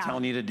 I'm just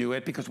telling you to do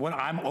it, because what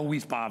I'm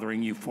always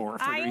bothering you for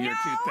your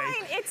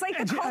toothpaste. It's like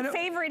a cult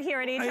favorite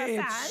here at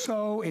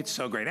HSN. It's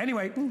so great.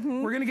 Anyway,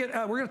 we're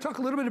gonna talk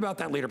a little bit about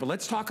that later, but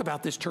let's talk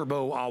about this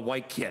Turbo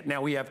White Kit.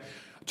 Now we have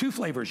 2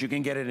 flavors. You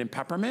can get it in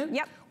peppermint,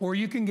 or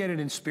you can get it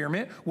in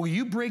spearmint. Will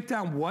you break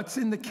down what's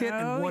in the kit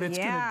and what it's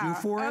gonna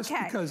do for us?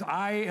 Because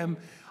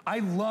I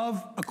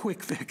love a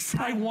quick fix.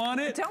 I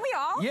want it. Don't we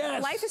all?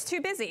 Yes. Life is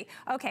too busy.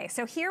 Okay,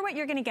 so here what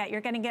you're gonna get. You're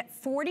gonna get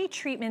 40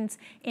 treatments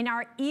in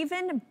our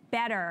even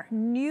better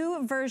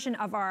new version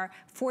of our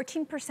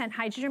 14%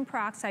 hydrogen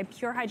peroxide,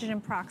 pure hydrogen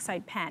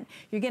peroxide pen.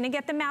 You're gonna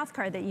get the mouth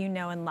guard that you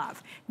know and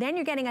love. Then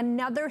you're getting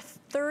another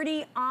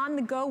 30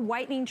 on-the-go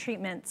whitening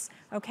treatments.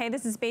 Okay,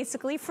 this is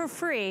basically for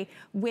free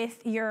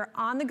with your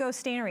on-the-go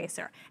stain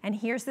eraser. And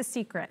here's the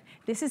secret.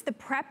 This is the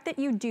prep that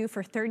you do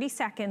for 30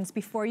 seconds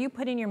before you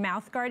put in your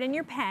mouth guard and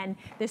your pen.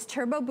 This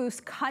Turbo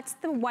Boost cuts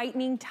the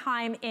whitening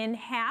time in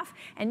half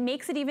and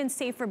makes it even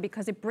safer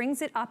because it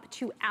brings it up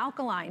to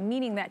alkaline,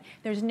 meaning that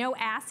there's no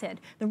acid.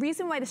 The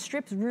reason why the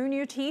strips ruin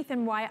your teeth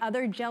and why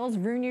other gels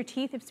ruin your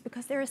teeth is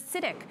because they're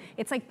acidic.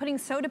 It's like putting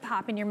soda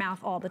pop in your mouth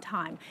all the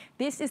time.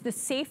 This is the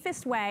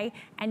safest way,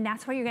 and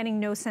that's why you're getting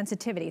no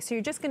sensitivity. So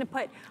you're just gonna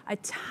put a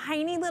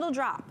tiny little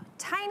drop,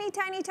 tiny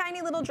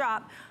little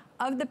drop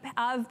of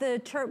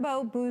the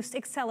Turbo Boost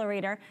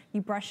Accelerator.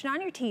 You brush it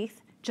on your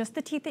teeth, just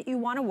the teeth that you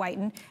want to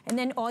whiten, and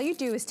then all you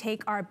do is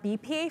take our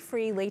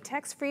BPA-free,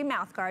 latex-free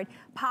mouth guard,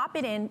 pop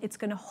it in. It's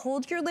gonna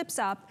hold your lips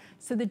up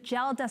so the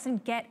gel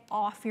doesn't get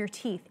off your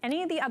teeth.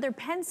 Any of the other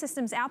pen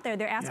systems out there,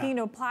 they're asking you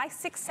to apply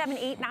 6, 7,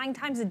 8, 9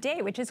 times a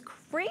day, which is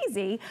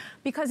crazy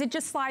because it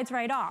just slides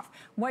right off.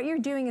 What you're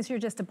doing is you're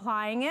just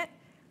applying it.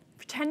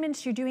 For 10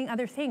 minutes, you're doing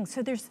other things.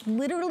 So there's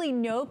literally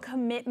no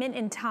commitment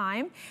in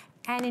time,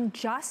 and in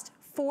just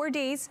 4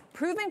 days,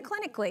 proven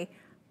clinically,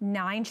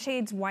 9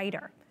 shades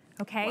whiter.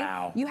 Okay?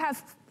 Wow. You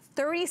have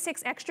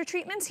 36 extra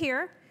treatments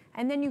here,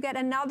 and then you get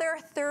another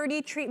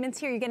 30 treatments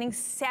here. You're getting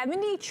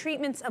 70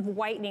 treatments of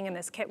whitening in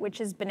this kit, which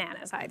is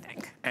bananas, I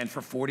think. And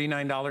for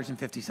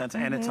 $49.50,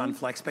 and it's on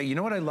FlexPay. You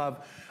know what I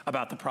love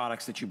about the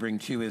products that you bring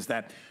too is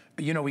that,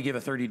 you know, we give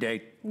a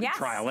 30-day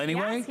trial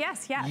anyway.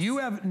 Yes. You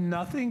have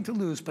nothing to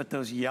lose but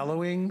those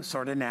yellowing,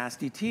 sort of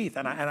nasty teeth.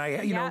 And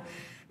I you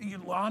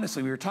know,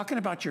 honestly, we were talking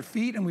about your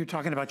feet and we were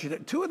talking about your,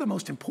 2 of the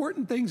most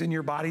important things in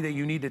your body that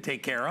you need to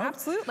take care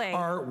of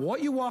are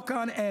what you walk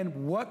on and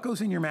what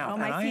goes in your mouth. Oh,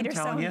 my feet are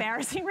so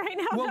embarrassing right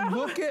now. Well,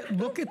 look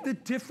at the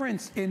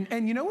difference.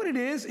 And you know what it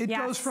is? It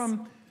goes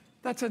from,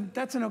 that's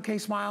an okay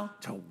smile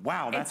to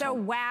wow. It's a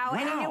wow.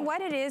 And you know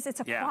what it is? It's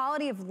a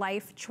quality of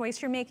life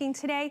choice you're making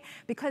today,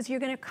 because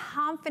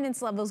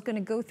confidence level is gonna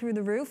go through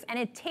the roof, and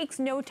it takes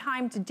no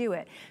time to do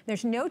it.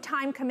 There's no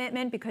time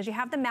commitment because you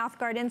have the mouth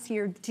guard in, so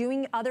you're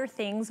doing other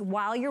things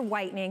while you're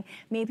whitening.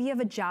 Maybe you have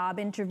a job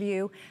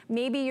interview.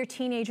 Maybe your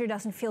teenager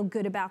doesn't feel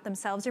good about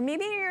themselves, or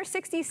maybe you're in your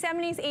 60s,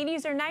 70s,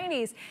 80s, or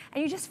 90s,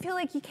 and you just feel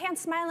like you can't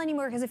smile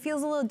anymore because it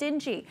feels a little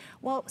dingy.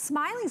 Well,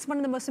 smiling is one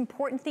of the most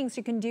important things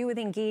you can do with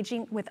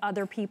engaging with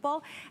other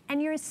people,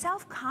 and your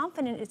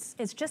self-confidence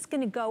is just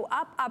gonna go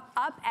up, up,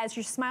 up as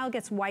your smile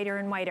gets whiter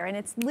and whiter, and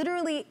it's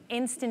literally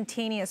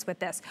instantaneous with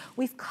this.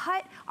 We've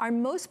cut our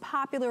most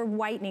popular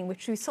whitening,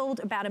 which we sold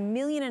about 1.5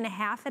 million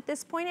at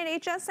this point at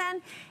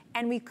HSN,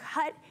 and we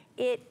cut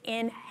it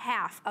in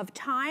half of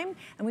time,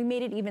 and we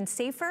made it even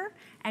safer,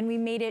 and we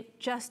made it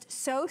just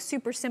so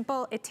super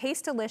simple. It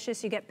tastes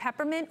delicious. You get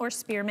peppermint or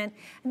spearmint,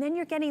 and then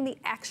you're getting the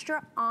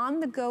extra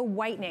on-the-go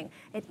whitening.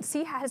 It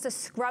has a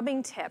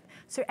scrubbing tip,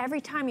 so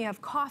every time you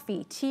have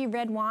coffee, tea,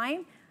 red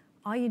wine,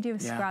 all you do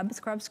is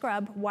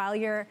scrub while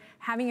you're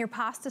having your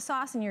pasta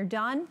sauce and you're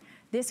done.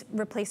 This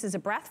replaces a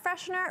breath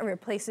freshener, it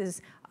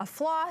replaces a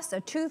floss,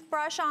 a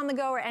toothbrush on the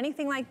go, or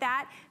anything like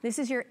that. This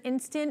is your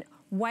instant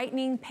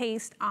whitening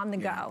paste on the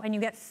go, and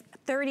you get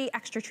 30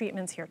 extra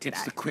treatments here today.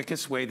 It's the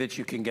quickest way that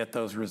you can get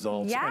those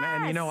results.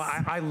 And you know,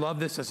 I love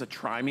this as a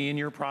try me in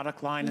your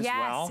product line as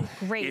well.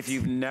 Great. If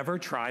you've never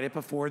tried it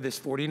before, this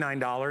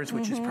 $49,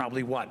 which is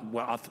probably what,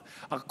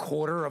 a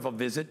quarter of a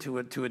visit to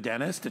a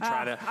dentist to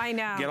try to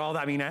get all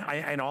that,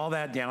 and all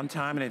that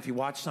downtime. And if you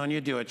watch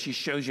Sonia do it, she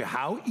shows you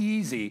how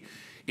easy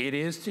It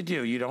is to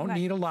do. You don't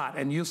need a lot,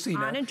 and you'll see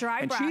on now. A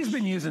dry brush. And she's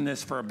been using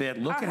this for a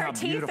bit. Look at how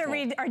beautiful. Her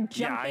teeth are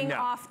jumping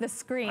off the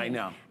screen. I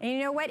know. And you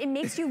know what? It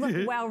makes you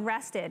look well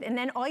rested. And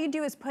then all you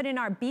do is put in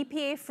our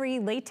BPA-free,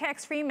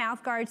 latex-free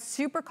mouth guard,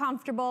 super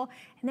comfortable,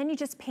 and then you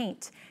just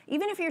paint.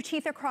 Even if your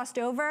teeth are crossed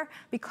over,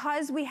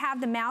 because we have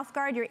the mouth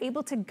guard, you're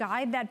able to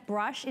guide that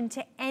brush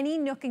into any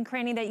nook and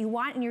cranny that you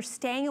want, and you're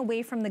staying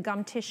away from the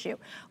gum tissue.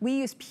 We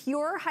use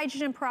pure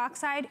hydrogen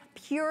peroxide,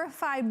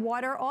 purified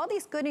water, all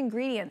these good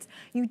ingredients.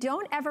 You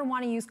don't ever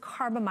want to use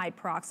carbamide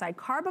peroxide.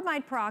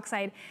 Carbamide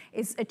peroxide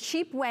is a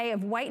cheap way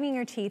of whitening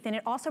your teeth, and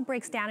it also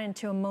breaks down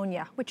into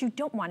ammonia, which you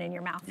don't want in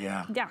your mouth.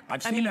 Yeah.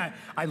 I've seen that.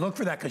 I look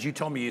for that because you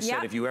told me, you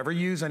said if you ever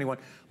use anyone,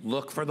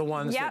 look for the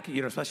ones that,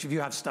 you know, especially if you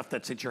have stuff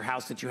that's at your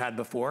house that you had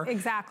before.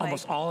 Exactly.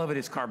 Almost all of it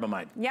is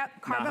carbamide.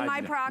 Yep,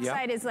 carbamide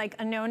peroxide is like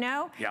a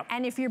no-no.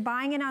 And if you're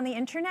buying it on the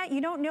internet, you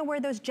don't know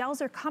where those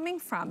gels are coming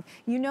from.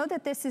 You know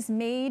that this is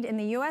made in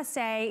the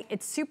USA,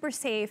 it's super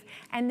safe,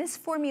 and this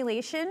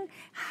formulation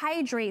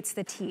hydrates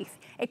the teeth.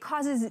 It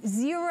causes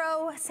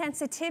zero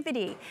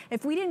sensitivity.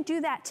 If we didn't do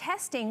that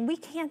testing, we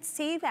can't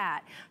say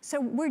that.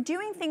 So we're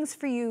doing things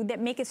for you that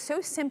make it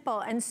so simple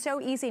and so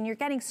easy, and you're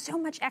getting so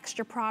much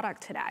extra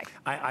product today.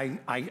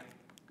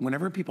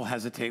 Whenever people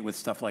hesitate with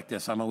stuff like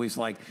this, I'm always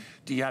like,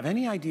 do you have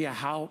any idea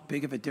how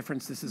big of a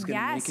difference this is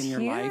gonna make in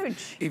your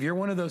life? If you're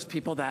one of those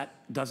people that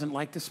doesn't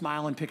like to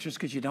smile in pictures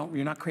because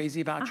you're not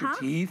crazy about your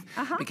teeth,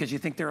 because you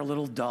think they're a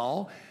little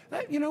dull,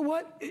 you know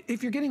what?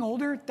 If you're getting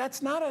older,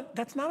 that's not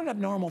an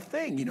abnormal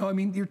thing. You know, I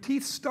mean, your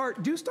teeth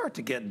do start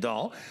to get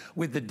dull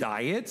with the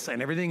diets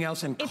and everything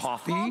else, and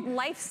coffee. It's called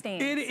life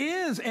stains. It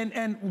is,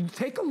 and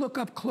take a look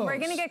up close. We're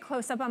gonna get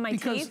close up on my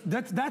teeth.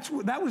 Because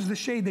that was the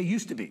shade they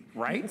used to be,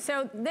 right?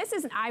 So this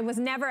is, I was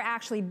never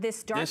actually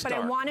this dark, but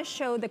I want to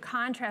show the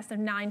contrast of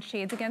 9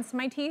 shades against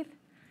my teeth.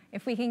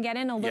 If we can get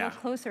in a little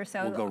closer,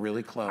 so we'll go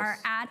really close. Our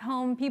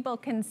at-home people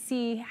can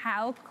see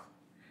how.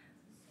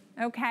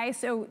 Okay,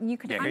 so you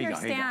can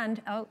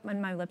understand. Oh, and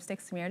my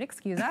lipstick smeared.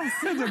 Excuse us.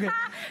 It's okay.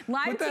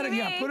 Live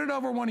TV. Put it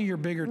over one of your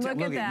bigger teeth.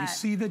 Look at that. You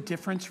see the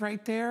difference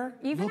right there?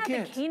 Even at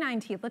the canine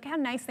teeth, look how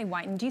nice they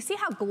whiten. Do you see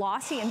how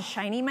glossy and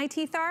shiny my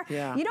teeth are?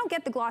 Yeah. You don't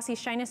get the glossy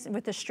shyness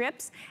with the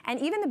strips. And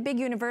even the big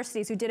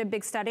universities who did a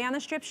big study on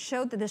the strips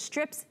showed that the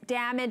strips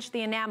damage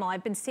the enamel.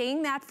 I've been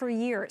saying that for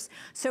years.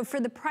 So for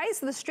the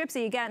price of the strips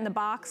that you get in the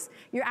box,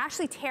 you're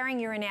actually tearing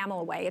your enamel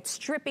away. It's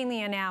stripping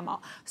the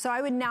enamel. So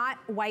I would not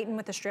whiten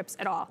with the strips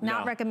at all.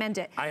 Not recommend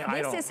it.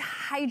 This is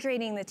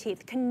hydrating the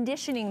teeth,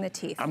 conditioning the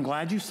teeth. I'm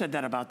glad you said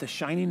that about the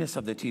shininess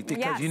of the teeth,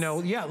 because you know,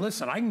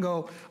 listen, I can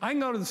go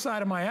to the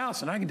side of my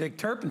house and I can take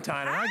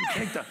turpentine and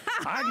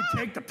I can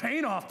take the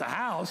paint off the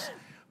house.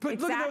 But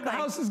look at the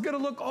house is gonna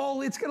look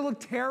it's gonna look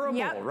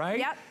terrible,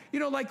 right? You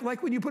know, like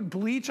when you put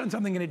bleach on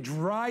something and it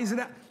dries it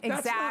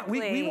out.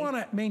 We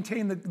wanna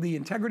maintain the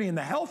integrity and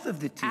the health of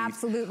the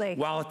teeth.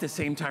 While at the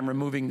same time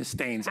removing the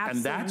stains.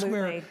 And that's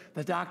where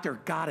the doctor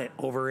got it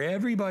over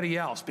everybody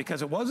else,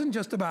 because it wasn't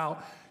just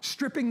about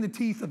stripping the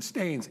teeth of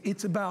stains.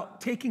 It's about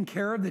taking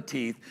care of the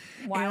teeth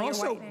and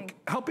also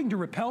helping to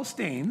repel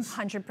stains.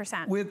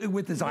 100%. With the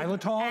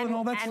xylitol and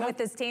all that stuff. And with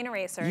the stain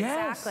eraser,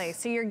 exactly.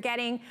 So you're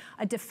getting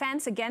a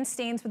defense against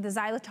stains with the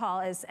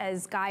xylitol,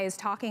 as Guy is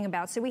talking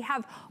about. So we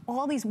have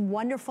all these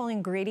wonderful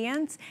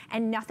ingredients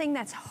and nothing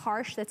that's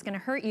harsh that's gonna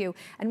hurt you.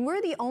 And we're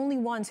the only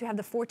ones who have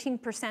the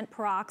 14%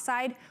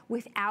 peroxide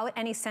without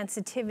any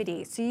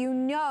sensitivity. So you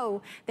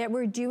know that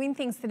we're doing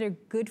things that are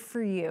good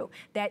for you,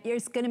 that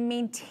is gonna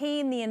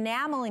maintain the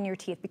enamel in your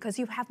teeth, because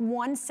you have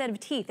one set of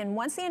teeth, and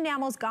once the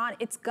enamel's gone,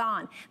 it's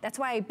gone. That's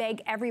why I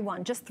beg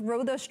everyone, just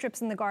throw those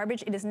strips in the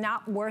garbage. It is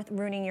not worth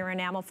ruining your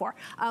enamel for.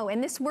 Oh,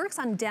 and this works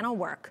on dental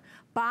work,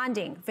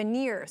 bonding,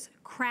 veneers,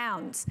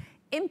 crowns,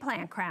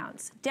 implant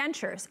crowns,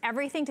 dentures,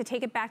 everything to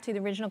take it back to the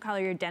original color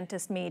your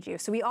dentist made you.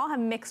 So we all have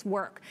mixed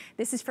work.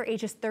 This is for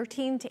ages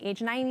 13 to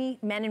age 90,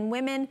 men and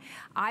women.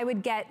 I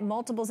would get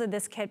multiples of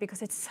this kit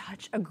because it's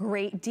such a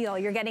great deal.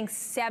 You're getting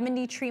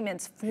 70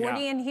 treatments,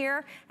 40 in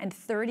here and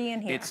 30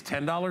 in here. It's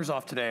 $10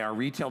 off today. Our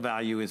retail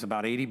value is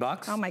about 80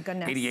 bucks. Oh my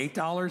goodness.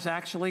 $88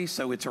 actually.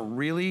 So it's a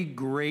really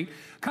great,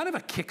 kind of a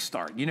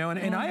kickstart, you know,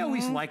 and I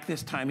always like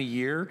this time of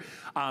year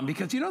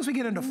because, you know, as we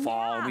get into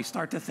fall, we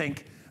start to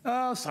think,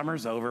 oh,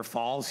 summer's over,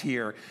 fall's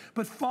here.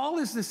 But fall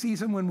is the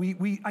season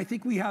when I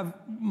think we have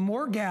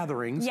more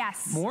gatherings,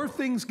 more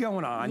things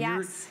going on.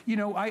 You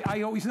know,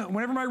 I always,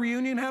 whenever my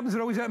reunion happens,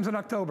 it always happens in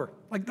October.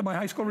 Like my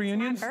high school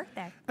reunions. It's my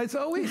birthday. It's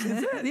always,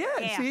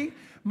 see?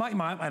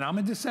 And I'm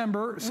in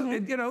December, so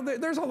you know,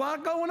 there's a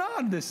lot going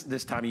on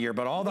this time of year,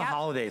 but all the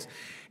holidays.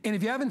 And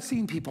if you haven't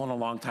seen people in a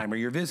long time, or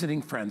you're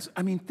visiting friends,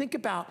 I mean, think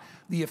about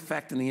the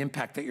effect and the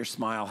impact that your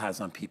smile has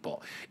on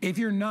people. If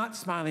you're not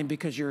smiling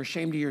because you're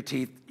ashamed of your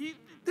teeth,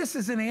 this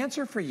is an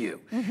answer for you.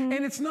 And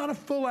it's not a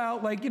full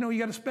out, like, you know, you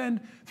got to spend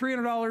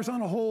 $300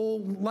 on a whole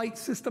light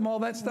system, all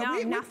that stuff.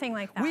 No, nothing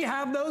like that. We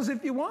have those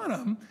if you want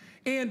them.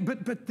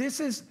 But this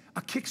is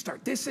a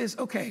kickstart. This is,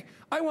 okay,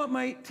 I want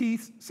my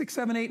teeth 6,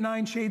 7, 8,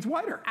 9 shades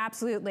whiter.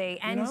 Absolutely.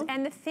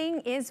 And the thing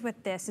is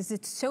with this is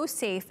it's so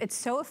safe, it's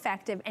so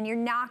effective, and you're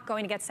not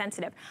going to get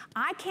sensitive.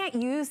 I can't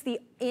use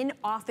the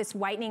in-office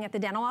whitening at the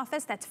dental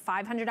office that's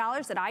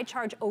 $500 that I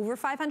charge over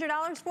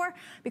 $500 for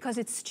because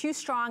it's too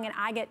strong and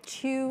I get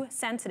too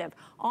sensitive.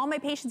 All my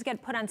patients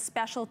get put on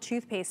special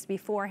toothpaste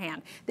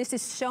beforehand. This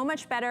is so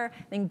much better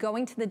than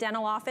going to the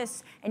dental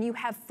office and you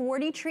have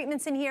 40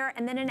 treatments in here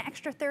and then an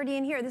extra 30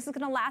 in here. This is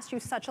gonna last you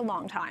such a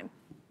long time.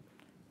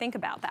 Think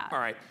about that. All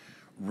right,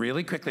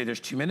 really quickly, there's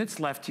 2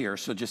 minutes left here,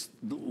 so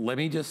let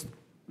me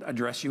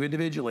address you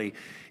individually.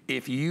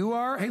 If you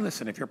are, hey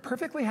listen, if you're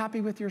perfectly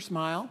happy with your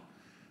smile,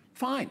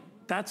 fine,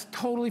 that's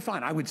totally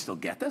fine. I would still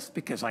get this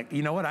because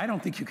you know what, I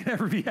don't think you can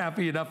ever be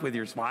happy enough with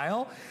your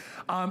smile.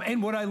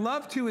 And what I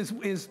love too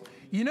is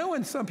you know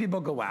when some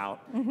people go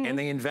out and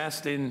they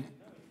invest in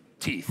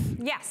teeth.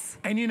 Yes.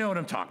 And you know what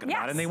I'm talking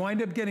about. And they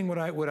wind up getting what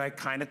I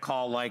kind of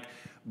call like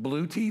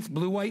blue teeth,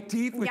 blue white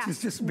teeth, which is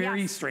just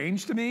very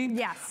strange to me.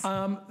 Yes.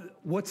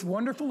 What's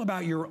wonderful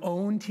about your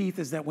own teeth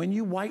is that when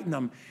you whiten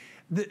them,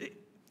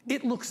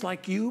 it looks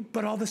like you,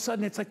 but all of a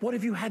sudden it's like, what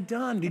have you had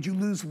done? Did you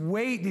lose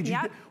weight?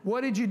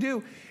 What did you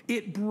do?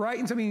 It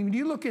brightens. I mean, when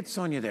you look at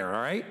Sonia there,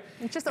 all right?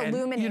 It just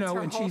illuminates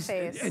her whole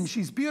face. And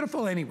she's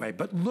beautiful anyway,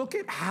 but look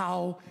at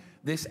how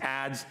this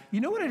adds, you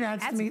know what it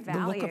adds to me?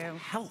 Value. The look of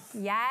health.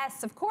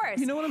 Yes, of course.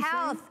 You know what I'm saying?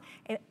 Health,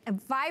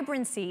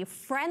 vibrancy,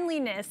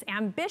 friendliness,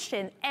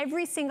 ambition,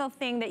 every single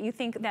thing that you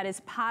think that is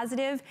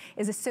positive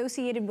is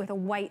associated with a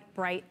white,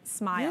 bright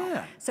smile.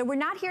 Yeah. So we're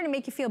not here to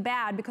make you feel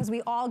bad because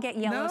we all get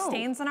yellow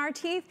stains on our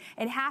teeth.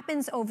 It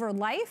happens over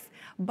life,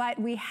 but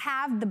we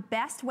have the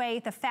best way,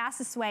 the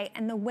fastest way,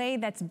 and the way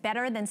that's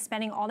better than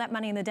spending all that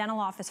money in the dental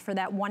office for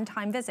that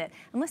one-time visit.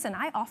 And listen,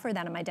 I offer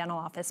that in my dental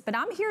office, but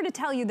I'm here to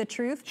tell you the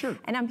truth,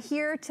 and I'm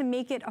here to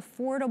make it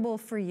affordable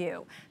for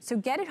you. So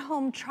get it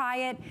home, try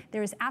it.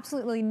 There is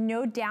absolutely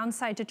no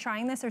downside to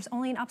trying this. There's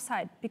only an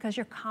upside because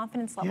your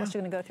confidence levels are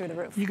gonna go through the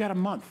roof. You got a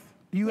month.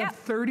 You have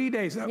 30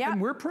 days, and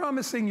we're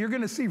promising you're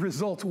gonna see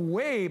results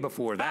way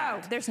before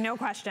that. Oh, there's no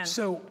question.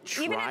 So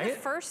try even in the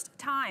first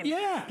time,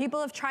 people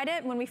have tried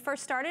it when we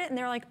first started and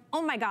they're like,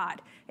 oh my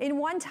God, in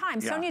one time.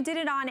 Sonia did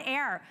it on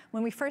air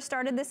when we first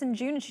started this in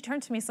June and she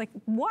turned to me, it's like,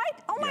 what?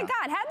 Oh my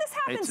God, how did this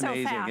happen so fast?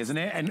 It's amazing, isn't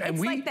it? And it's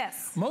we, like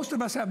this. Most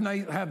of us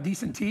have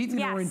decent teeth, you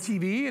know, we're in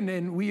TV and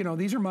then we, you know,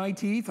 these are my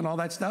teeth and all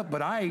that stuff,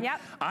 but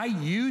I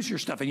use your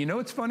stuff. And you know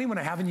what's funny, when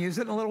I haven't used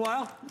it in a little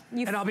while,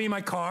 and I'll be in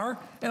my car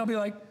and I'll be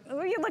like,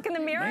 you look in the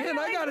mirror. Man,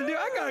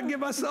 I gotta give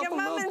myself a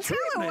little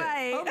treatment.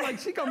 I'm like,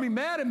 she's gonna be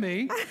mad at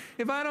me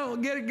if I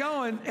don't get it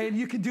going. And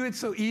you can do it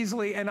so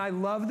easily. And I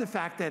love the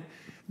fact that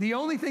the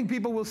only thing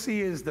people will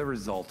see is the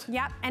result.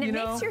 Yep, and it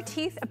makes your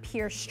teeth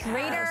appear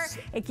straighter.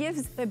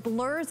 It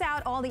blurs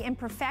out all the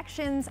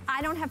imperfections.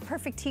 I don't have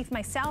perfect teeth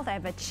myself. I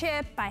have a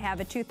chip. I have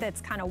a tooth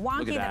that's kind of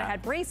wonky that I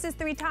had braces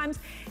 3 times.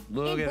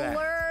 It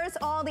blurs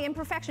all the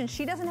imperfections.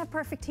 She doesn't have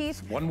perfect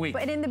teeth. 1 week.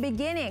 But in the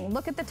beginning,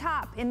 look at the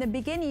top. In the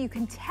beginning, you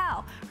can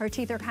tell her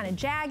teeth are kind of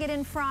jagged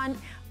in front.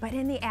 But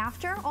in the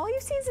after, all you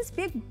see is this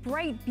big,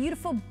 bright,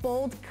 beautiful,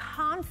 bold,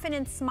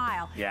 confident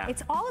smile. Yeah.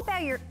 It's all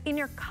about your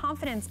inner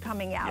confidence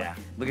coming out. Yeah.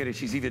 Look at it.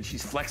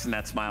 She's flexing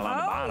that smile on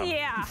the bottom.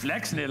 Yeah. She's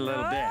flexing it a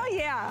little bit. Oh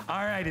yeah.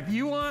 All right. If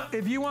you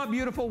want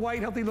beautiful,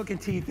 white, healthy-looking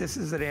teeth, this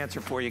is an answer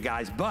for you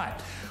guys.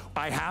 But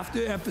I have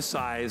to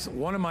emphasize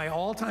one of my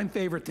all-time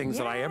favorite things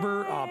that I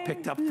ever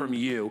picked up from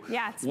you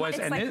was,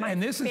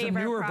 and this is a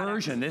newer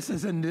version. This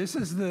is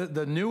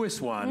the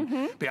newest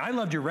one. But I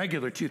loved your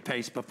regular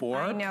toothpaste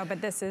before. I know,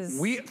 but this is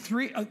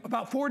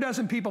about 4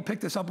 dozen people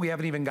picked this up. We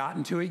haven't even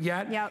gotten to it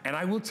yet. And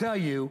I will tell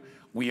you,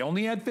 we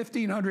only had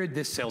 1,500.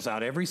 This sells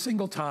out every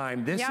single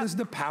time. This is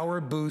the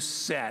Power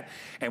Boost set.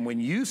 And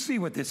when you see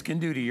what this can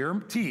do to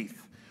your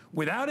teeth,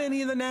 without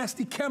any of the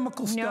nasty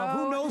chemical stuff,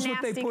 who knows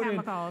what they put in?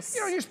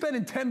 You know, you're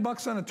spending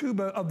 $10 on a tube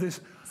of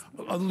this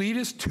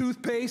elitist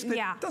toothpaste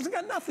that doesn't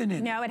got nothing in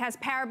it. No, it has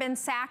paraben,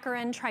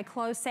 saccharin,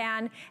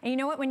 triclosan. And you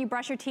know what? When you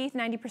brush your teeth,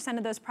 90%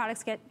 of those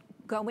products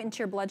go into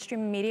your bloodstream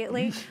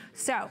immediately.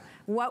 So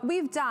what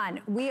we've done,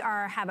 we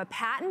have a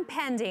patent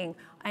pending,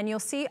 and you'll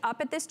see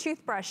up at this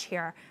toothbrush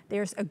here,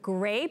 there's a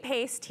gray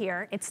paste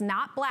here. It's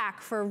not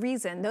black for a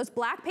reason. Those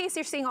black pastes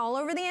you're seeing all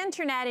over the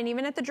internet and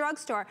even at the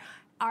drugstore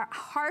are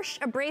harsh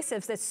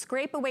abrasives that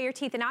scrape away your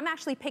teeth, and I'm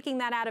actually picking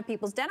that out of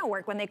people's dental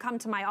work when they come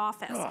to my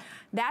office.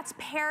 That's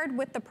paired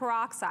with the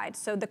peroxide.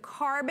 So the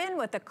carbon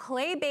with the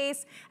clay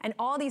base and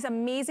all these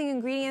amazing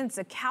ingredients,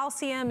 the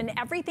calcium and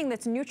everything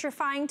that's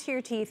nutrifying to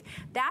your teeth,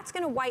 that's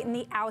gonna whiten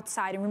the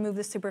outside and remove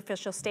the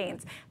superficial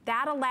stains.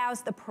 That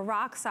allows the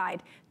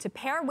peroxide to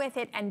pair with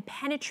it and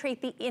penetrate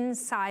the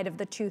inside of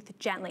the tooth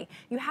gently.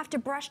 You have to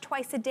brush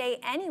twice a day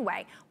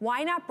anyway.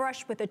 Why not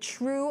brush with a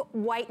true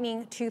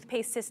whitening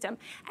toothpaste system?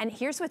 And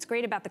here's what's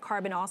great about the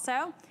carbon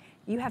also.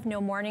 You have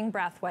no morning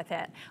breath with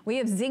it. We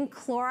have zinc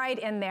chloride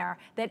in there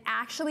that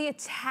actually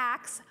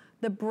attacks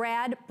the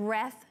bad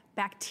breath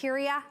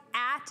bacteria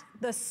at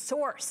the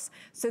source.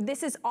 So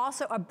this is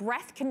also a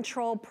breath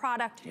control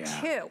product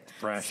too.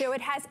 Fresh. So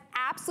it has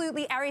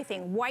absolutely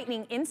everything,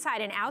 whitening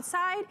inside and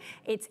outside.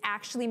 It's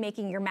actually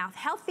making your mouth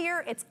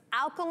healthier. It's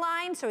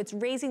alkaline, so it's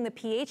raising the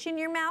pH in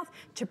your mouth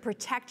to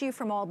protect you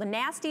from all the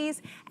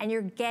nasties, and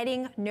you're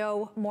getting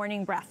no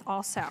morning breath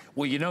also.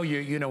 Well, you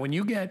know, when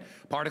you get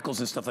particles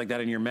and stuff like that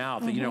in your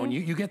mouth, you know, when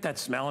you get that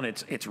smell and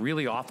it's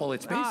really awful.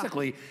 It's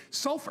basically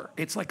sulfur.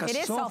 It's like a sulfur.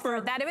 It is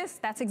sulfur.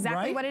 That's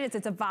exactly what it is.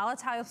 It's a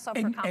volatile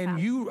sulfur compound.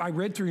 And I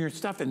read through your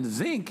stuff, and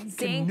zinc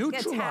can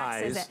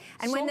neutralize it.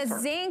 And when the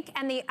zinc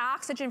and the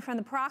oxygen from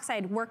the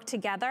peroxide work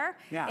together,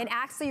 it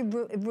actually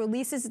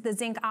releases the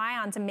zinc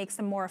ions and makes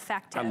them more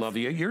effective. I love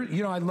you.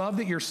 You know, I love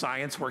that your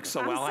science works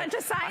so well. I'm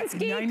such a science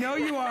geek. I know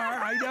you are.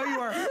 I know you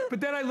are.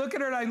 But then I look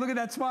at her and I look at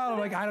that smile. I'm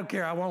like, I don't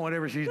care. I want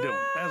whatever she's doing.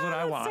 That's what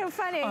I want. So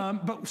funny.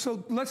 But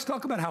so let's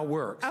talk about how it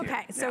works.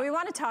 Okay, so we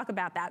want to talk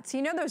about that. So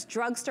you know those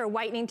drugstore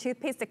whitening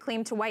toothpaste that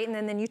claim to whiten,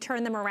 and then you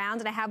turn them around,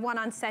 and I have one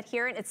on set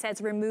here, and it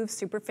says remove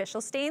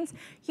superficial stains.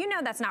 You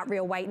know that's not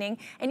real whitening.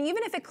 And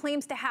even if it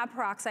claims to have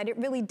peroxide, it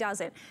really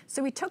doesn't.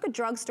 So we took a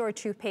drugstore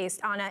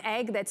toothpaste on an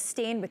egg that's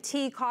stained with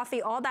tea,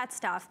 coffee, all that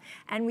stuff,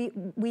 and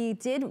we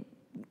did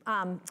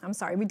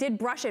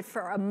brush it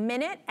for a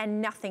minute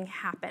and nothing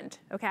happened,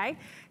 okay?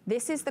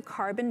 This is the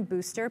carbon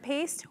booster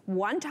paste.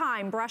 One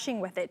time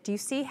brushing with it, do you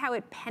see how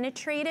it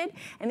penetrated?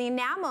 And the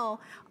enamel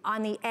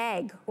on the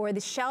egg, or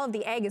the shell of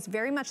the egg, is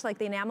very much like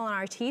the enamel on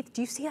our teeth.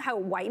 Do you see how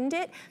it whitened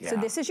it? Yeah. So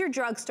this is your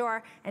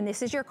drugstore, and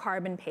this is your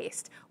carbon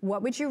paste.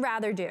 What would you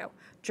rather do?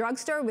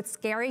 Drugstore with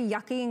scary,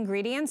 yucky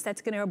ingredients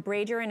that's gonna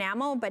abrade your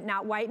enamel but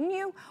not whiten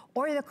you?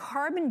 Or the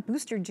carbon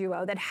booster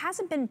duo that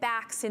hasn't been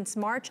back since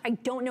March? I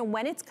don't know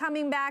when it's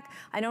coming back.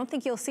 I don't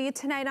think you'll see it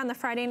tonight on the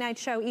Friday night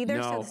show either,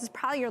 no. So this is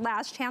probably your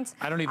last chance.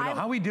 I don't even know.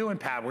 How we doing,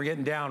 Pat? We're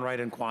getting down right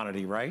in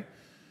quantity, right?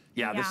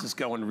 Yeah, this is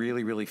going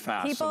really, really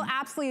fast. People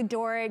absolutely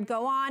adore it.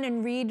 Go on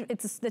and read.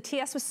 The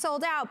TS was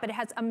sold out, but it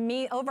has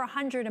over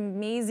 100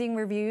 amazing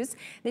reviews.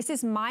 This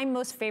is my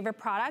most favorite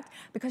product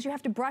because you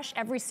have to brush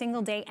every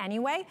single day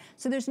anyway,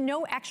 so there's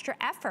no extra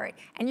effort.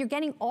 And you're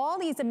getting all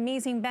these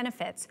amazing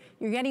benefits.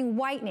 You're getting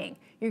whitening.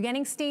 You're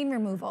getting stain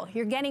removal.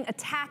 You're getting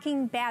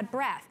attacking bad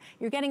breath.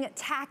 You're getting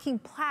attacking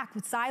plaque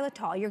with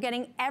xylitol. You're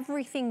getting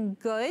everything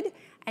good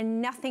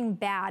and nothing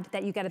bad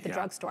that you get at the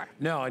drugstore.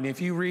 No, and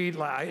if you read,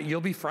 you'll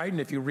be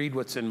frightened if you read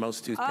what's in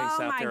most toothpaste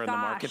out there in the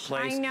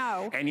marketplace. I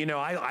know. And you know,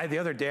 the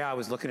other day I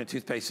was looking at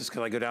toothpaste just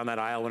because I go down that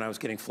aisle when I was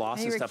getting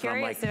floss and stuff. And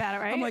I'm like, about it,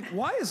 right? I'm like,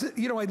 why is it?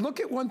 You know, I look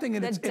at one thing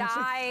and it's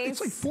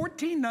like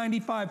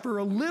 $14.95 for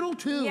a little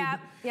tube.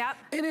 Yep.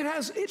 And it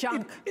has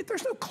junk.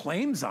 There's no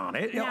claims on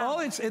it.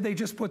 No. They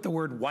just put the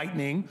word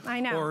whitening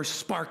or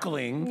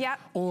sparkling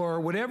or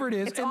whatever it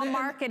is. It's all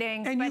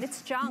marketing, but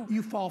it's junk.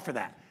 You fall for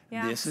that.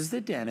 Yeah. This is the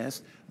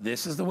dentist.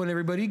 This is the one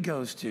everybody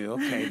goes to.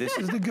 Okay, this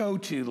is the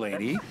go-to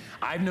lady.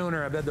 I've known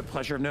her. I've had the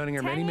pleasure of knowing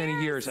her many,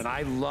 many years, and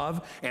I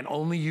love and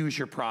only use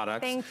your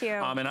products. Thank you.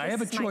 And I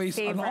have a choice,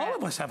 and all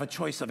of us have a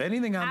choice of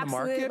anything on the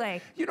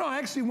market. You know, I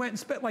actually went and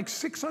spent like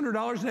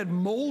 $600 and had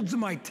molds in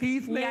my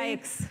teeth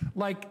made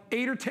like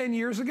 8 or 10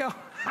 years ago.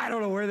 I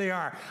don't know where they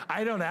are.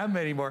 I don't have them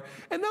anymore.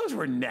 And those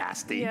were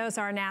nasty. Those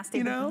are nasty.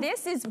 You know?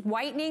 This is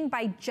whitening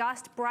by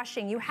just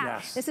brushing.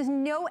 This is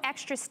no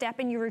extra step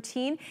in your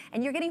routine,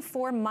 and you're getting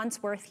 4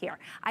 months worth here.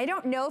 I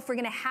don't know if we're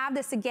gonna have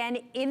this again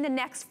in the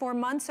next 4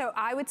 months, so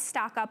I would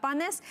stock up on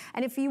this.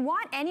 And if you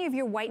want any of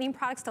your whitening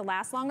products to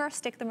last longer,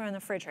 stick them in the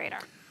refrigerator.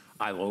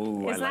 I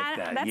like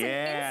that. That's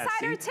an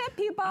insider tip,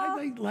 people.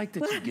 I like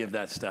that you give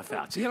that stuff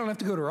out. So you don't have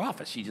to go to her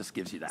office. She just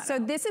gives you that. So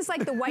this is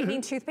like the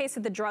whitening toothpaste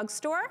at the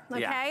drugstore,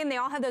 okay? And they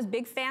all have those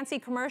big fancy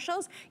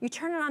commercials. You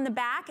turn it on the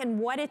back, and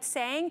what it's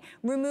saying,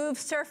 remove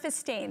surface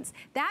stains.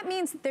 That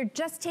means that they're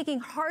just taking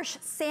harsh,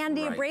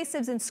 sandy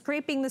abrasives and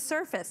scraping the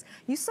surface.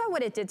 You saw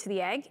what it did to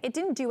the egg. It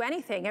didn't do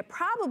anything. It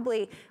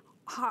probably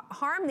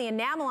harm the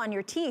enamel on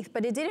your teeth,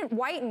 but it didn't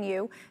whiten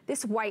you.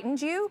 This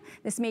whitened you.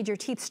 This made your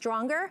teeth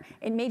stronger.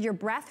 It made your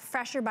breath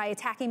fresher by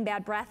attacking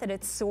bad breath at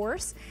its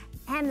source.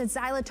 And the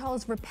xylitol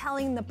is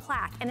repelling the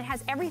plaque. And it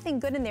has everything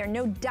good in there.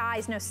 No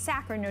dyes, no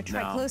saccharin, no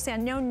triclosan,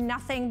 no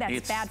nothing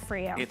that's bad for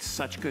you. It's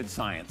such good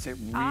science. It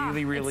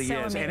really, really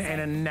is.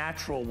 And a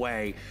natural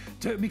way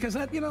to, because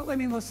that, you know, I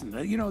mean,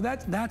 listen, you know,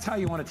 that's how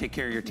you want to take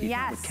care of your teeth,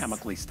 not with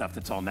chemically stuff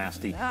that's all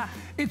nasty.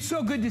 It's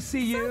so good to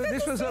see you.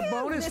 This was a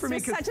bonus for me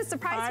because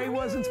I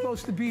wasn't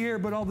supposed to be here,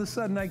 but all of a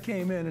sudden I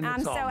came in and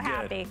it's all good. I'm so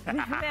happy.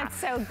 That's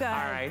so good.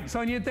 All right,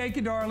 Sonia, thank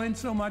you, darling,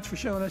 so much for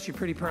showing us your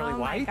pretty pearly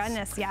whites. Oh my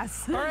goodness,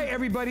 yes. All right,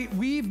 everybody,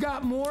 we've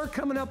got more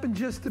coming up in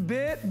just a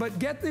bit, but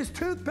get this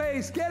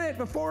toothpaste, get it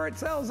before it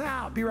sells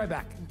out. Be right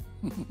back.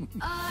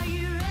 Are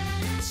you ready?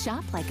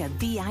 Shop like a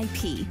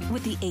VIP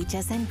with the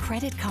HSN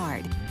credit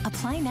card.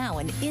 Apply now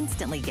and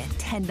instantly get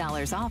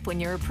 $10 off when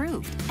you're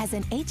approved. As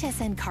an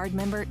HSN card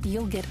member,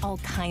 you'll get all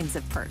kinds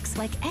of perks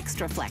like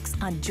extra flex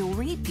on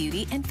jewelry,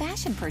 beauty, and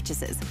fashion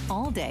purchases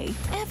all day,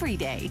 every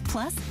day.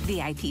 Plus,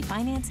 VIP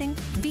financing,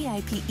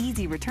 VIP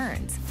easy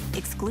returns,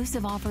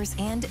 exclusive offers,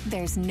 and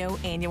there's no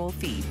annual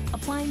fee.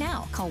 Apply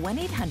now. Call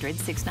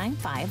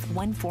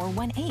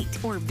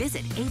 1-800-695-1418 or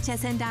visit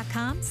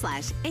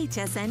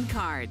hsn.com/HSN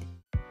card.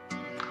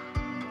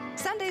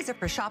 Sundays are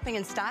for shopping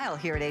and style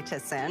here at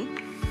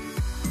HSN.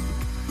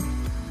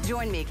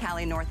 Join me,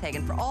 Callie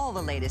Northagen, for all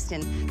the latest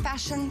in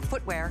fashion,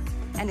 footwear,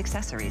 and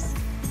accessories.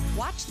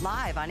 Watch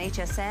live on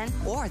HSN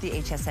or the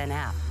HSN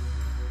app.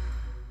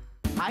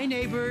 Hi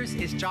neighbors,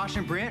 it's Josh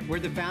and Brent.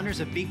 We're the founders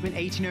of Beekman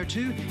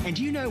 1802. And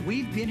do you know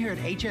we've been here at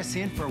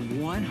HSN for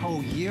 1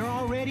 whole year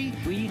already?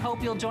 We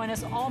hope you'll join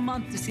us all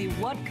month to see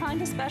what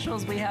kind of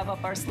specials we have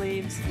up our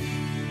sleeves.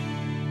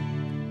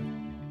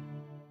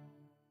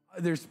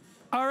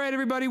 All right,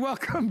 everybody,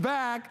 welcome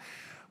back.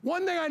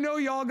 One thing I know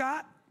y'all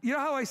got, you know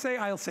how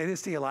I'll say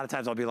this to you a lot of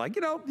times, I'll be like,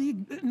 you know,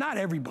 not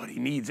everybody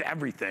needs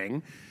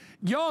everything.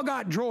 Y'all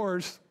got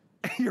drawers.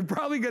 You're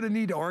probably gonna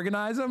need to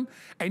organize them,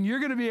 and you're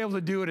gonna be able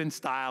to do it in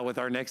style with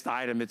our next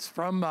item. It's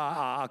from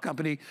a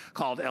company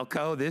called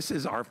Elko. This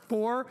is our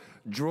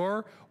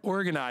 4-drawer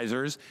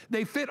organizers.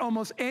 They fit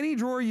almost any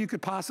drawer you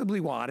could possibly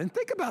want. And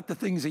think about the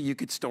things that you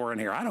could store in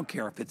here. I don't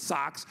care if it's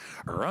socks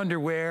or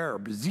underwear or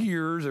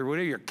brassieres or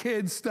whatever, your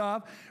kids'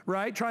 stuff,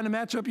 right? Trying to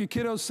match up your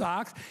kiddos'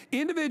 socks.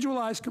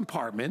 Individualized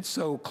compartments,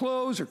 so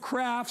clothes or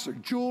crafts or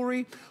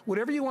jewelry,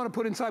 whatever you want to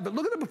put inside. But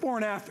look at the before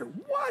and after.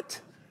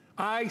 What?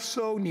 I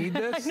so need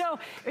this. I know,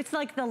 it's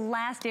like the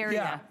last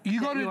area.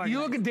 Yeah, you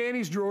look at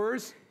Danny's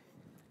drawers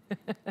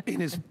in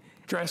his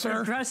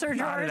dresser. Dresser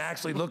Not drawers.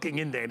 actually looking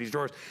in Danny's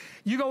drawers.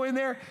 You go in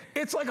there,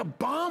 it's like a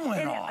bomb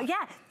went off.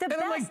 Yeah, and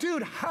I'm like,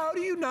 dude, how do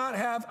you not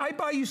have, I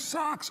buy you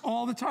socks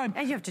all the time.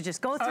 And you have to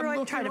just go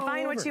through it, try to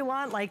find what you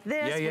want, like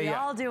this, we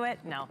all do it.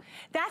 No,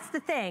 that's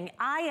the thing.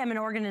 I am an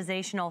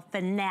organizational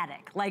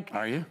fanatic. Like,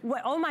 are you?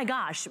 Oh my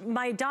gosh,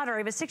 my daughter, I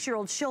have a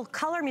 6-year-old, she'll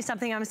color me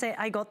something,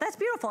 I go, that's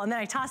beautiful, and then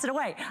I toss it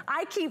away.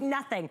 I keep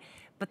nothing.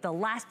 But the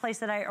last place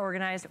that I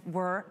organized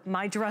were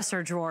my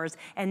dresser drawers.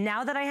 And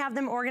now that I have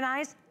them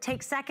organized,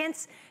 take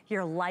seconds,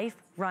 your life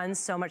runs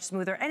so much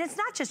smoother. And it's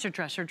not just your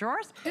dresser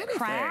drawers,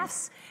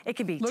 crafts, it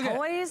could be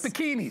toys.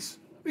 Bikinis.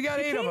 We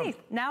got 8 of them.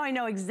 Now I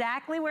know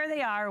exactly where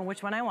they are and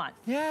which one I want.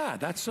 Yeah,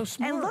 that's so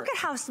smart. And look at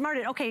how smart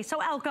okay, so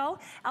Elko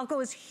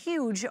is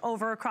huge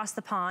over across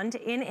the pond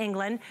in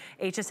England.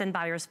 HSN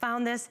buyers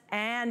found this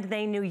and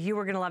they knew you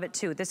were gonna love it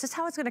too. This is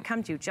how it's gonna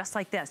come to you, just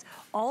like this.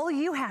 All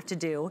you have to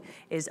do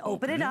is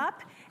open it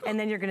up and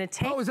then you're gonna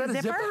take is that the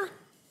a zipper?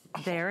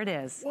 There it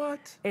is.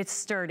 What? It's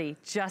sturdy,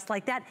 just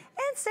like that.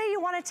 And say you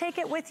wanna take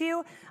it with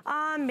you,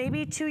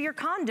 maybe to your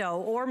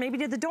condo or maybe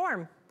to the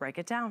dorm. Break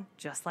it down,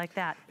 just like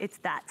that. It's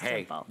that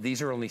simple.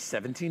 These are only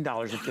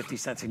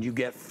 $17.50 and you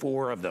get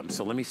 4 of them.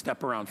 So let me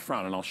step around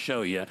front and I'll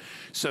show you.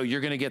 So you're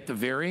gonna get the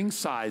varying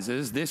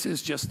sizes. This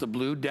is just the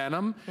blue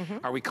denim.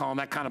 Are we calling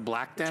that kind of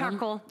black denim?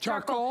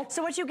 Charcoal.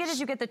 So what you get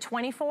is you get the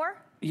 24.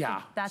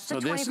 Yeah. That's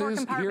the 24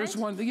 compartment. Here's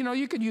one, you know,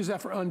 you could use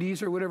that for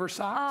undies or whatever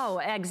socks. Oh,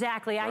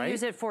 exactly. Right? I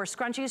use it for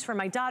scrunchies for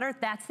my daughter.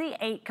 That's the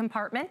 8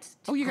 compartment.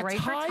 Oh, you got Great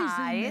for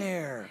ties in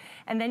there.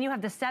 And then you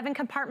have the 7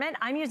 compartment.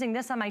 I'm using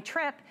this on my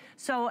trip,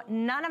 so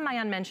none of my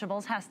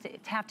unmentionables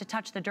have to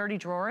touch the dirty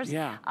drawers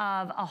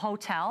of a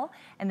hotel.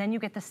 And then you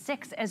get the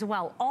 6 as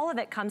well. All of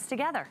it comes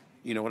together.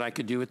 You know what I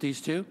could do with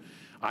these 2?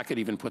 I could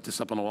even put this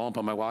up on the wall and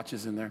put my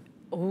watches in there.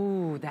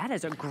 Oh, that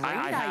is a great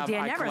idea.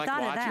 I never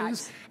thought of that.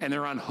 Watches, and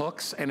they're on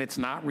hooks, and it's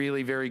not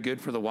really very good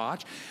for the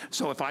watch.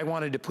 So if I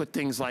wanted to put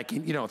things like,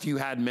 you know, if you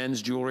had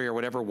men's jewelry or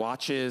whatever,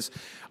 watches,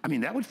 I mean,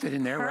 that would fit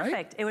in there, right?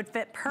 Perfect. It would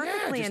fit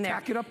perfectly in there.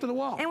 Just tack it up to the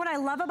wall. And what I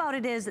love about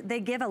it is they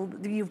give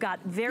you've got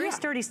very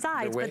sturdy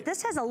sides, but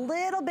this has a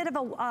little bit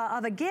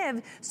of a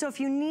give. So if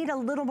you need a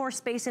little more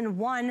space in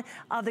one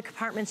of the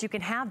compartments, you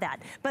can have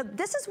that. But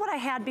this is what I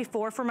had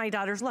before for my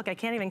daughters. Look, I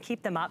can't even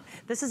keep them up.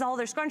 This is all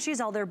their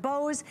scrunchies, all their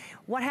bows.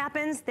 What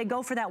happens? They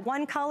go for that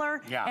one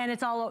color, and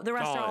it's all the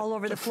rest are all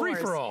over the floors.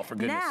 Free for all, for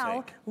goodness sake.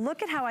 Now,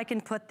 look at how I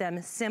can put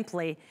them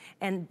simply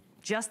and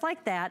just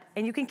like that,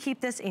 and you can keep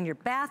this in your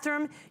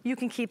bathroom, you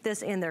can keep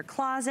this in their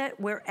closet,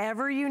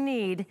 wherever you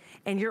need,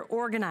 and you're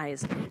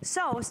organized.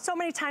 So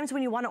many times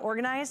when you want to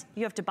organize,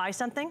 you have to buy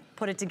something,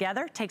 put it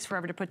together, takes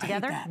forever to put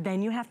together,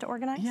 then you have to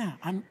organize. Yeah,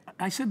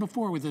 I said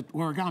before with the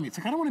origami, it's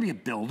like, I don't want to be a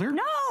builder.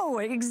 No,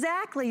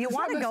 exactly. You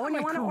want to go and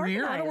you want to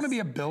organize. I don't want to be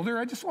a builder,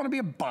 I just want to be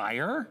a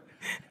buyer.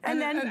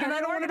 And I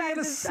don't want to be an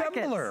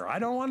assembler. I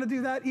don't want to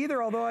do that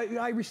either, although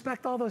I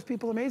respect all those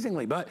people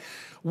amazingly. But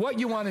what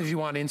you want is you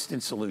want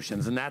instant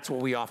solutions, and that's what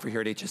we offer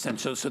here at HSN.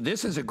 So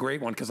this is a great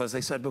one, because as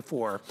I said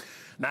before,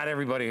 not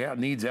everybody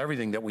needs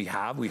everything that we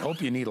have. We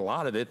hope you need a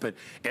lot of it, but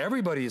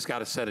everybody's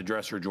got a set of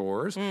dresser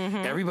drawers.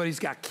 Everybody's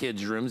got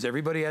kids' rooms.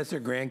 Everybody has their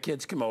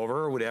grandkids come over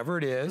or whatever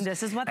it is.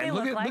 This is what they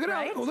look like,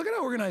 right? Look at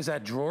how organized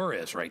that drawer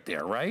is right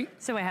there, right?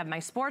 So I have my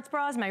sports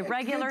bras, my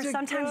regular.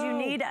 Sometimes you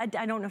need,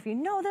 I don't know if you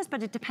know this,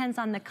 but it depends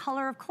on the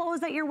color of clothes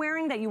that you're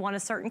wearing, that you want a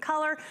certain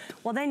color.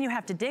 Well, then you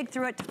have to dig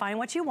through it to find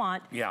what you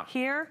want. Yeah.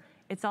 Here,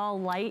 it's all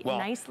light,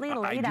 nicely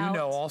laid out. I do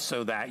know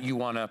also that you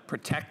want to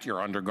protect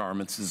your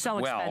undergarments as well.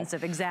 So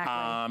expensive,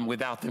 exactly.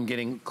 Without them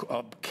getting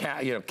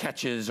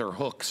catches or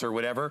hooks or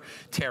whatever,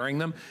 tearing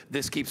them.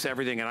 This keeps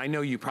everything. And I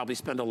know you probably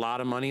spend a lot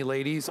of money,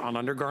 ladies, on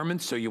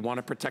undergarments, so you want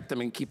to protect them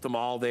and keep them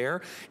all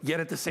there. Yet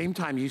at the same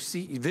time, you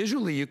see,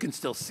 visually, you can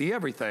still see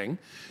everything.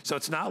 So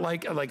it's not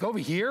like over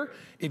here,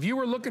 if you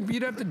were looking,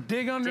 you'd have to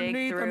dig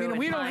underneath. I mean,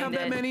 we don't have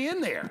that many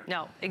in there.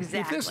 No, exactly.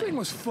 If this thing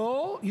was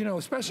full, you know,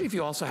 especially if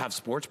you also have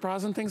sports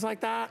bras and things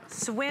like that.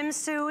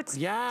 Swimsuits.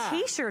 Yeah.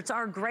 T-shirts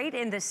are great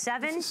in the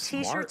 7.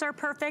 T-shirts are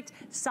perfect.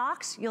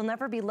 Socks, you'll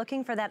never be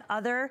looking for that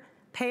other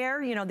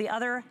pair, you know, the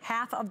other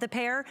half of the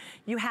pair.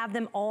 You have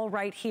them all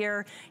right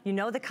here. You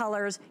know the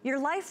colors. Your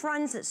life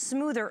runs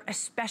smoother,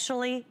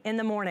 especially in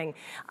the morning.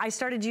 I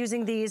started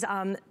using these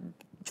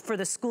for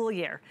the school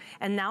year.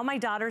 And now my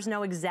daughters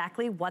know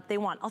exactly what they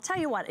want. I'll tell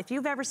you what, if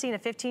you've ever seen a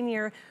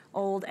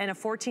 15-year-old and a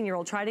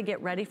 14-year-old try to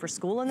get ready for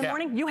school in the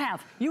morning, you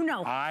have. You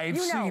know. I've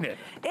seen it.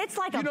 It's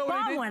like a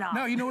bomb went off.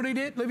 No, you know what I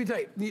did? Let me tell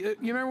you.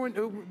 You remember when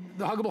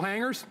the huggable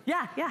hangers?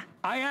 Yeah, yeah.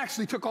 I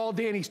actually took all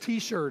Danny's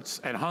T-shirts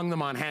and hung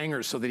them on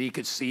hangers so that he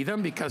could see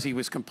them because he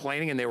was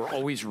complaining and they were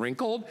always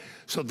wrinkled.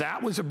 So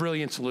that was a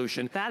brilliant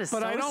solution. That is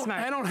but so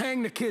smart. I don't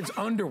hang the kids'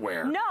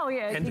 underwear. No,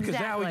 yeah, and because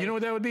exactly. you know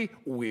what that would be?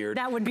 Weird.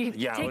 That would be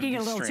taking it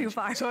a little too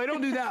far. So I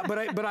don't do that,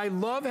 but I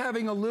love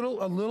having a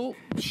little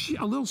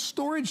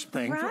storage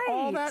thing for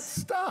all that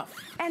stuff.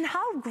 And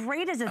how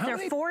great is it?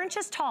 They're 4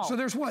 inches tall. So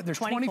there's what? There's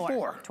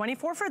 24.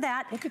 24 for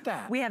that. Look at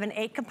that. We have an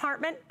 8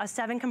 compartment, a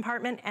 7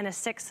 compartment, and a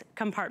 6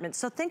 compartment.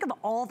 So think of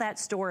all that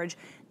storage,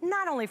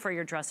 not only for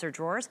your dresser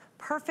drawers,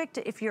 perfect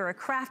if you're a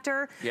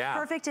crafter,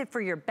 perfect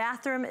for your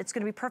bathroom. It's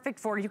gonna be perfect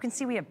for, you can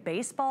see we have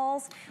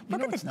baseballs.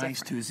 Look at the difference. What's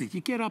nice too is that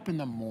you get up in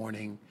the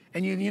morning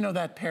and you know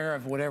that pair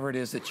of whatever it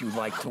is that you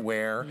like to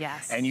wear,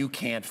 and you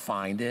can't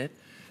find it.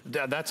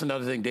 That's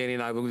another thing, Danny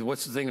and I,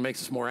 what's the thing that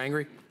makes us more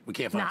angry? We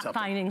can't find something. Not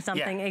finding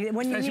something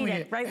when you need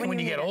it, right? When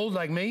you get old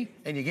like me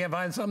and you can't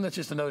find something, that's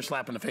just another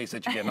slap in the face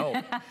that you're getting old.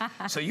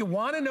 So you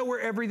want to know where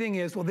everything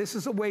is. Well, this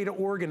is a way to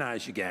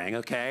organize you, gang,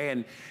 okay?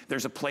 And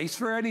there's a place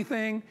for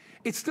anything.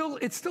 It still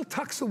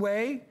tucks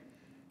away.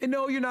 And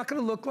no, you're not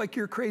gonna look like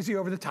you're a crazy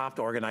over-the-top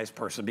organized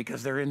person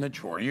because they're in the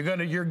drawer.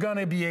 You're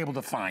gonna be able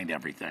to find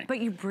everything. But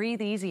you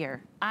breathe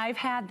easier. I've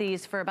had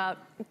these for about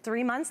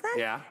 3 months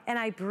then, and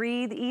I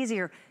breathe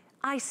easier.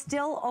 I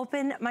still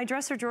open my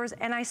dresser drawers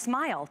and I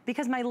smile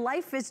because my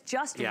life is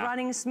just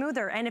running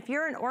smoother. And if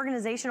you're an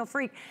organizational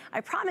freak,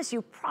 I promise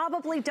you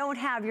probably don't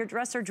have your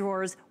dresser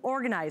drawers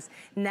organized.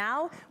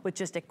 Now, with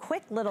just a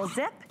quick little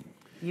zip,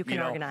 you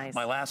can organize.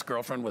 My last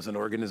girlfriend was an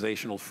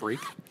organizational freak,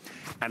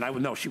 and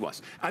no, she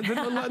was.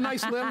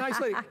 Nice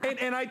lady.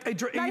 And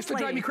it used to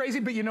drive me crazy,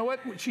 but you know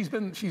what? She's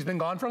been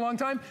gone for a long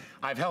time.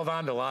 I've held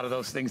on to a lot of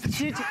those things that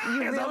you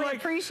really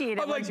appreciate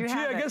it. I'm like, gee,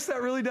 I guess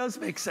that really does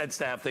make sense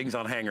to have things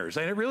on hangers,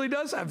 and it really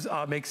does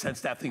make sense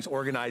to have things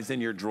organized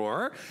in your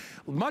drawer.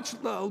 Much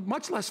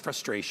less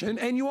frustration,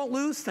 and you won't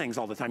lose things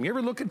all the time. You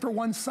ever looking for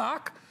one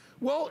sock?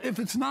 Well, if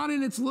it's not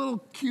in its little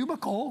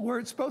cubicle where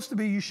it's supposed to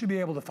be, you should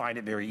be able to find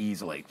it very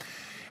easily.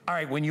 All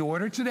right, when you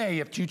order today, you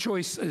have 2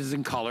 choices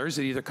in colors.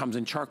 It either comes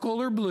in charcoal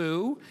or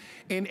blue,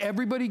 and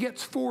everybody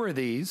gets 4 of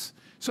these.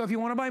 So if you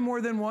want to buy more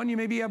than one, you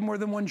maybe have more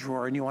than one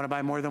drawer, and you want to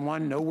buy more than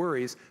one, no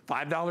worries.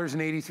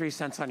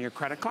 $5.83 on your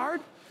credit card,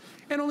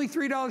 and only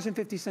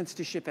 $3.50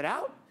 to ship it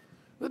out.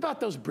 What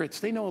about those Brits?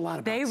 They know a lot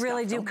about They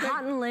really stuff, do.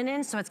 Cotton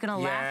linen, so it's going to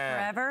last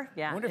forever.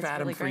 Yeah, I wonder if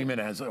Adam Freeman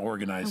has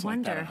organized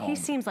like that at home. He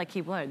seems like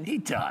he would. He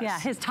does. Yeah,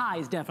 his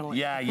ties definitely.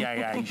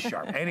 Yeah, he's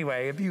sharp.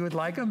 Anyway, if you would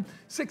like them,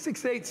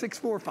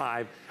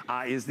 668-645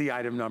 is the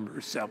item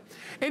number. So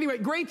anyway,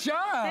 great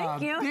job.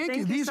 Thank you. Thank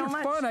you These so are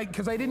much. fun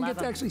because I didn't get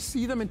to actually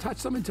see them and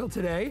touch them until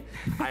today.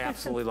 I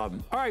absolutely love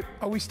them. All right,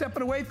 are we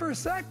stepping away for a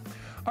sec?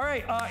 All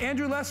right,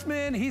 Andrew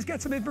Lessman, he's got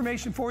some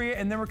information for you,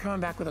 and then we're coming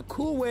back with a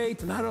cool way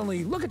to not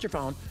only look at your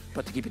phone,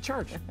 but to keep it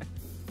charged.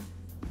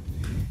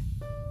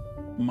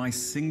 My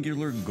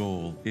singular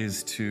goal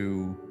is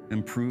to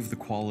improve the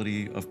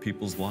quality of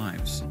people's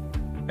lives.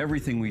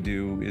 Everything we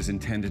do is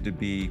intended to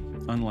be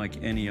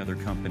unlike any other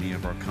company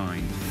of our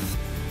kind.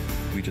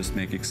 We just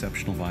make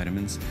exceptional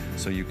vitamins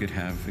so you could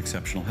have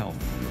exceptional health.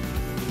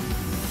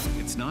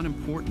 It's not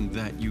important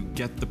that you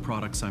get the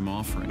products I'm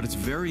offering, but it's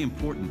very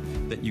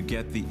important that you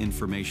get the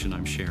information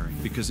I'm sharing,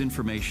 because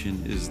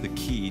information is the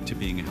key to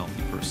being a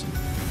healthy person.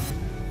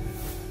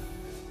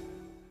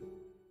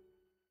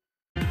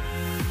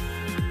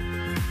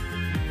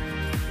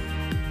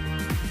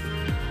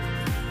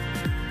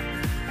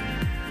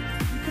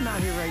 Come out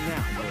here right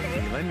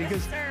now,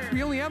 because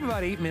we only have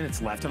about 8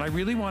 minutes left, and I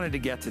really wanted to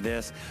get to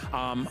this.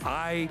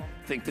 I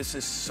think this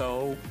is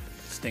so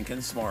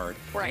stinking smart.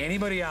 Right.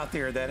 Anybody out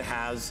there that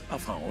has a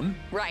phone.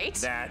 Right.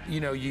 That,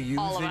 you know, you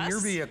use in your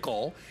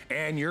vehicle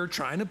and you're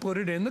trying to put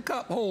it in the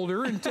cup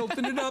holder and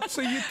tilting it up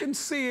so you can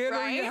see it,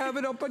 or you have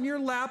it up on your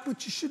lap,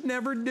 which you should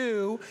never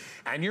do,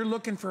 and you're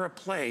looking for a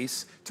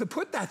place to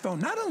put that phone.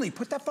 Not only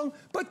put that phone,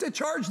 but to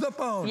charge the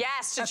phone.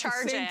 Yes, to charge it.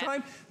 At the same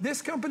time,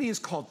 this company is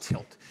called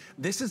Tilt.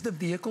 This is the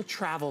vehicle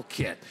travel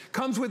kit.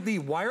 Comes with the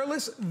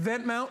wireless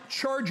vent mount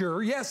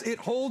charger. Yes, it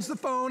holds the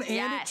phone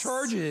and it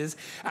charges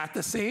at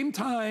the same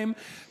time.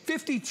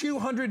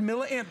 5,200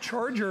 milliamp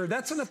charger.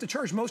 That's enough to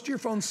charge most of your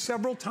phones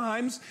several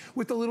times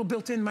with the little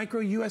built-in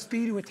micro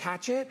USB to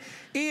attach it.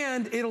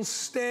 And it'll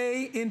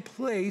stay in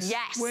place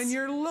when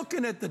you're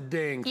looking at the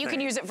dang thing. You can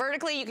use it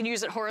vertically, you can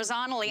use it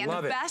horizontally. And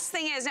the best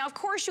thing is, now of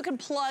course you can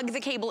plug the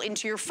cable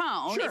into your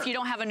phone if you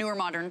don't have a newer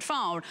modern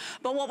phone.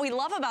 But what we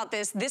love about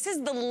this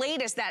is the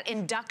latest, that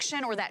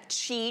induction or that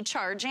Qi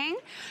charging.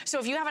 So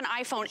if you have an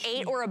iPhone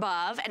 8 or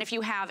above, and if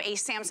you have a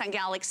Samsung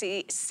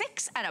Galaxy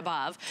 6 and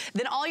above,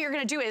 then all you're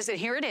gonna do is, and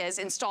here it is,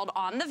 installed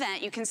on the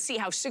vent. You can see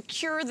how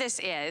secure this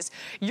is.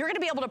 You're gonna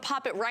be able to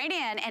pop it right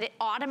in and it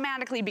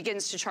automatically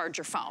begins to charge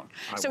your phone.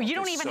 So you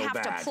don't even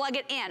have to plug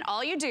it in.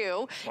 All you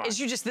do is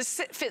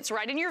this fits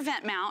right in your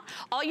vent mount.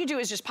 All you do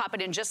is just pop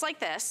it in just like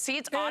this. See,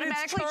 it's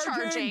automatically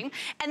charging.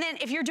 And then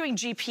if you're doing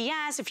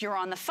GPS, if you're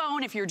on the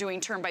phone, if you're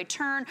doing turn by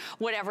turn,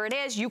 whatever it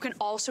is, you can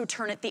also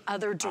turn it the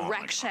other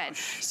direction.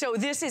 So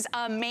this is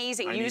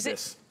amazing. Use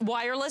it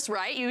wireless,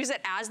 right? Use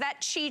it as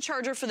that Qi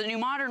charger for the new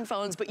modern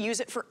phones, but use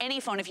it for any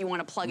phone if you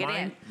want to plug it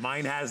in.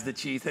 Mine has the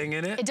Qi thing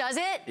in it. It does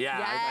it? Yeah,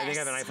 I think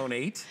I have an iPhone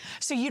 8.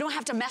 So you don't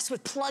have to mess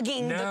with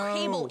plugging the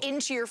cable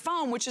into your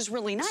phone, which is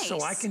really nice.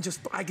 So I can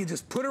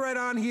just put it right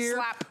on here.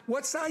 Slap.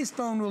 What size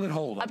phone will it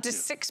hold up to?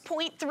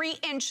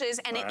 6.3 inches,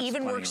 and it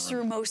even works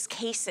through most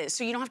cases.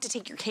 So you don't have to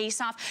take your case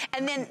off.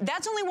 And then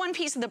that's only one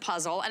piece of the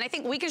puzzle, and I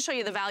think we can show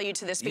you the value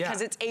to this because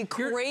it's a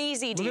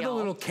crazy deal. Look at the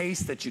little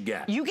case that you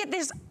get. You get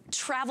this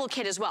travel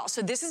kit as well.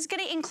 So this is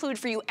gonna include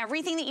for you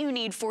everything that you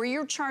need for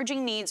your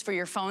charging needs for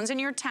your phones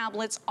and your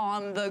tablets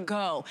on the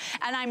go.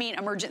 And I mean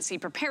emergency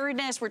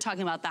preparedness, we're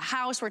talking about the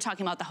house, we're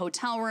talking about the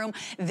hotel room.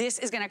 This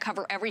is gonna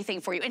cover everything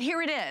for you. And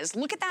here it is.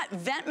 Look at that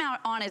vent mount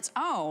on its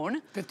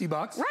own. 50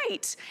 bucks.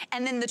 Right.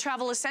 And then the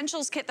travel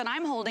essentials kit that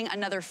I'm holding,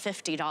 another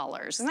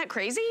 $50. Isn't that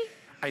crazy?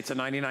 It's a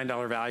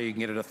 $99 value. You can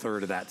get it a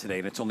third of that today,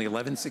 and it's only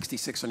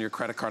 $11.66 on your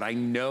credit card. I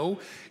know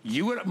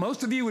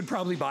most of you would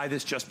probably buy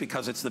this just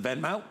because it's the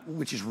vent mount,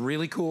 which is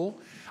really cool.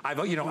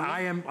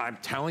 I'm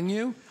telling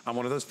you, I'm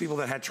one of those people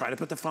that had tried to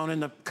put the phone in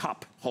the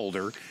cup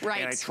holder.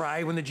 Right. And I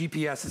tried when the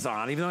GPS is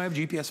on. Even though I have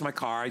GPS in my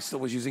car, I still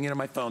was using it on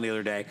my phone the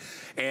other day.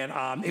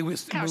 And it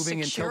was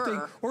moving and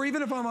tilting. Or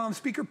even if I'm on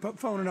speaker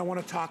phone and I want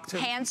to talk to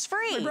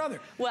hands-free. My brother.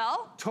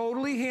 Well.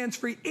 Totally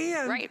hands-free.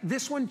 And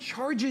this one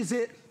charges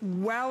it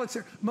while it's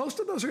there. Most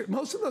of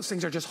those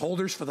things are just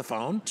holders for the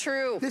phone.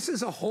 True. This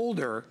is a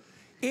holder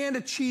and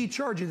a Qi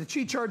charger. The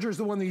Qi charger is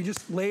the one that you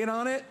just lay it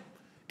on it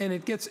and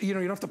it gets, you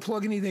don't have to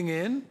plug anything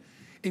in.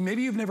 And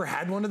maybe you've never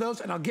had one of those,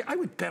 and I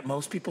would bet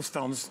most people's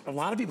phones, a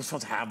lot of people's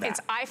phones have that.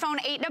 It's iPhone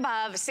 8 and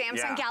above,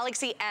 Samsung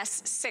Galaxy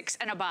S6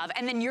 and above,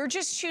 and then you're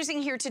just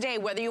choosing here today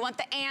whether you want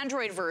the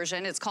Android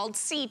version, it's called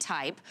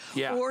C-Type,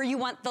 or you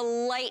want the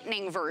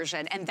Lightning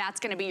version, and that's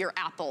gonna be your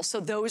Apple. So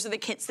those are the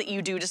kits that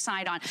you do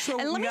decide on. So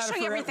and let me show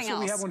you everything else.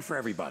 So we have one for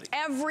everybody.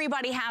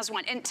 Everybody has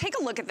one, and take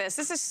a look at this.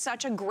 This is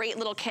such a great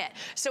little kit.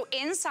 So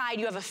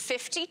inside you have a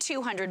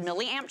 5,200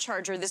 milliamp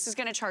charger. This is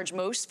gonna charge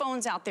most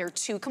phones out there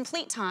 2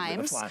 complete times.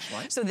 With a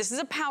flashlight. So this is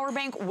a power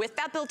bank with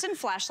that built-in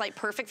flashlight,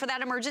 perfect for that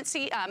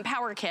emergency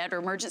power kit or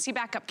emergency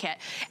backup kit.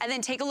 And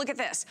then take a look at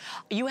this.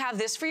 You have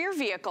this for your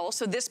vehicle.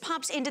 So this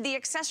pops into the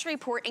accessory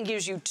port and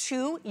gives you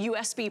 2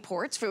 USB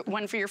ports,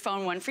 one for your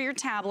phone, one for your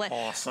tablet.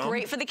 Awesome.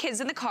 Great for the kids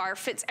in the car.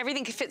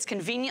 Everything fits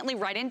conveniently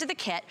right into the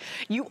kit.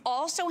 You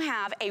also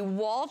have a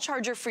wall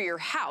charger for your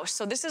house.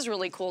 So this is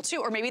really cool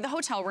too. Or maybe the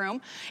hotel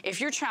room if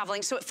you're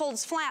traveling. So it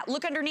folds flat.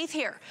 Look underneath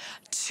here.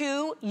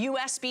 2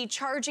 USB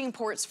charging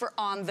ports for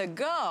on the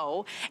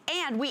go.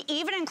 And we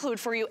even include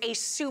for you a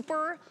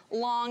super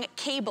long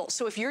cable.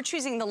 So if you're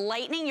choosing the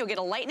Lightning, you'll get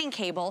a Lightning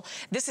cable.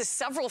 This is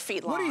several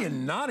feet long. What are you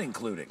not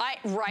including?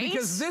 Right?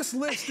 Because this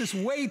list is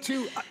way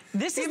too...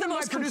 This is the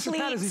most complete. Even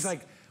my producer, Pat, he's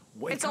like,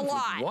 wait, it's a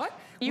lot. What?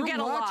 You get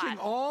a lot. We're watching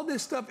all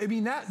this stuff. I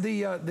mean,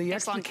 the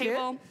extra kit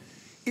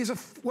is a,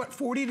 $40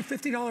 to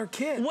 $50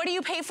 kit. What do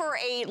you pay for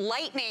a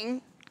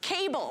Lightning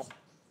cable?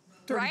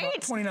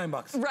 Right?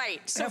 $29.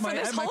 Right. So for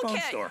this whole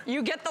kit,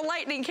 you get the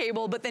Lightning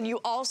cable, but then you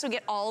also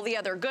get all the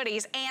other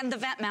goodies and the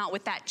vent mount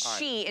with that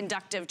Qi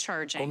inductive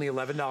charging. Only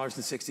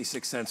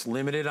 $11.66.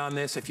 Limited on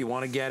this. If you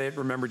want to get it,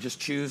 remember, just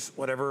choose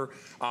whatever.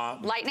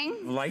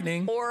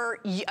 Lightning. Or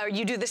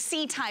you do the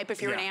C-Type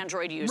if you're an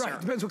Android user.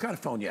 Right. Depends what kind of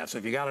phone you have. So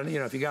if you got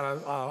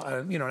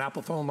an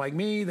Apple phone like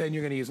me, then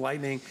you're going to use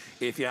Lightning.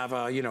 If you have a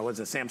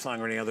Samsung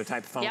or any other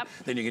type of phone,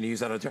 then you're going to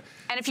use that.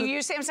 And if you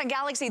use Samsung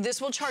Galaxy,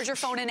 this will charge your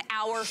phone an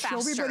hour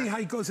faster. Show everybody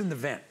how it goes in the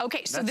vent.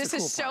 Okay, so this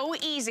is so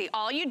easy.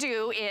 All you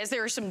do is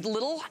there are some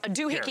little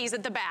doohickeys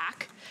at the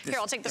back. Here,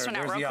 I'll take this one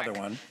out real quick. There's the other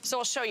one. So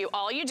I'll show you.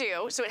 All you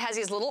do, so it has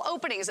these little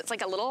openings. It's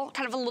like a little,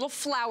 kind of a little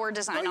flower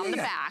design on the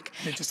back.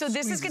 So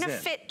this is gonna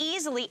fit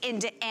easily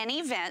into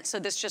any vent. So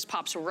this just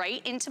pops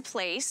right into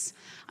place.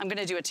 I'm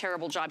gonna do a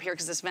terrible job here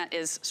because this vent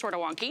is sort of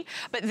wonky.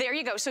 But there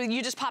you go. So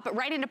you just pop it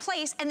right into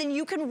place and then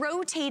you can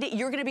rotate it.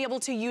 You're gonna be able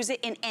to use it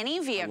in any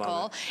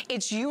vehicle.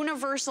 It's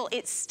universal,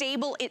 it's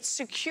stable, it's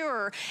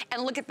secure.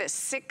 And look at this,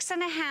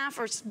 6.5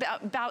 or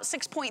about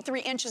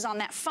 6.3 inches on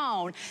that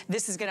phone.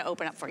 This is gonna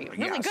open up for you.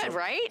 Really good,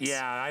 right?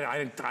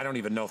 Yeah, I don't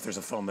even know if there's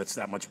a phone that's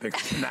that much bigger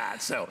than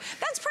that. So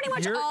that's pretty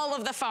much all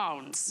of the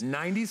phones.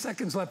 90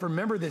 seconds left.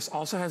 Remember, this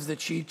also has the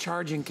Qi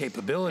charging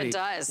capability. It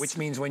does. Which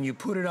means when you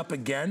put it up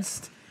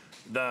against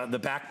the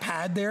back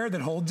pad there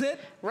that holds it,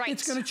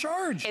 it's gonna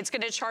charge. It's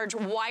gonna charge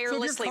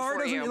wirelessly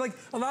for you. Like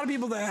a lot of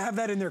people that have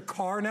that in their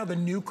car now, the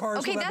new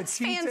cars will have a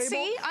Qi fancy.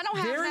 table. I don't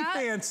have that. Very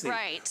fancy.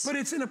 Right. But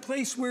it's in a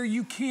place where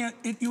you can't,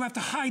 you have to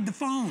hide the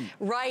phone.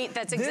 Right,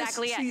 that's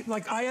exactly it. See,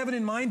 like I have it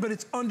in mine, but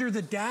it's under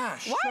the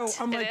dash. What?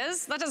 So I'm like, it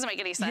is? That doesn't make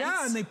any sense.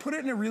 Yeah, and they put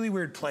it in a really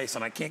weird place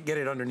and I can't get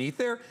it underneath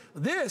there.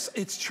 This,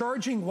 it's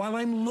charging while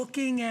I'm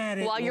looking at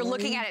it. While you're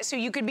looking at it, so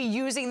you could be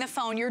using the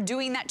phone, you're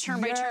doing that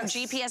turn-by-turn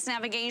GPS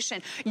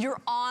navigation,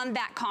 you're on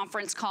that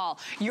conference call,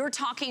 you're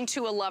talking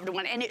to a loved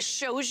one, and it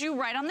shows you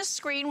right on the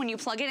screen when you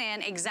plug it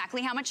in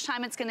exactly how much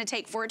time it's gonna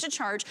take for it to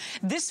charge.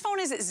 This phone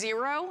is at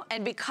 0,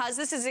 and because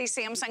this is a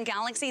Samsung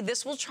Galaxy,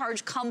 this will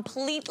charge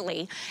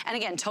completely, and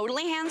again,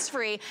 totally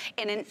hands-free,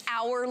 in an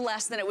hour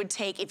less than it would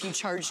take if you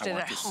charged it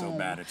at home. So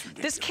bad, it's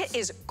ridiculous. This kit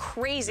is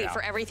crazy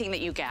for everything that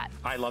you get.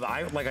 I love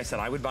it. Like I said,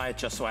 I would buy it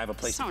just so I have a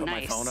place to put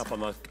my phone up on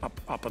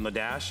the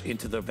dash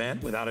into the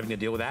vent without having to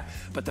deal with that.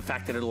 But the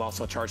fact that it'll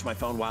also charge my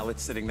phone while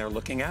it's sitting there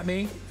looking at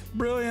me,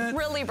 brilliant.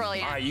 Really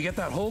brilliant. All right, you get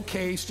that whole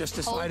case. Just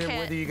decided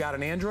whether you got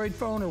an Android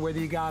phone or whether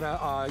you got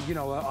a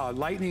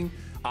Lightning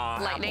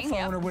Apple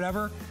phone or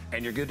whatever,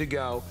 and you're good to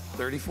go.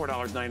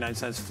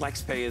 $34.99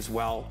 flex pay as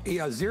well.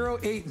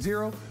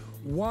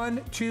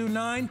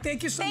 080129.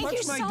 Thank you so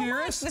much, my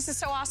dearest. This is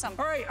so awesome.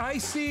 All right, I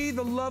see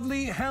the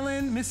lovely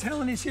Helen. Miss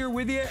Helen is here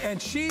with you,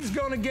 and she's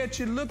gonna get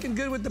you looking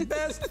good with the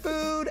best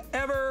food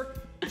ever.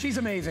 She's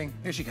amazing.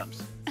 Here she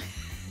comes.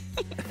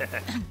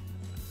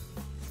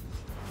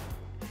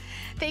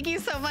 Thank you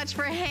so much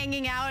for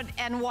hanging out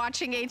and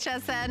watching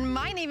HSN.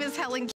 My name is Helen.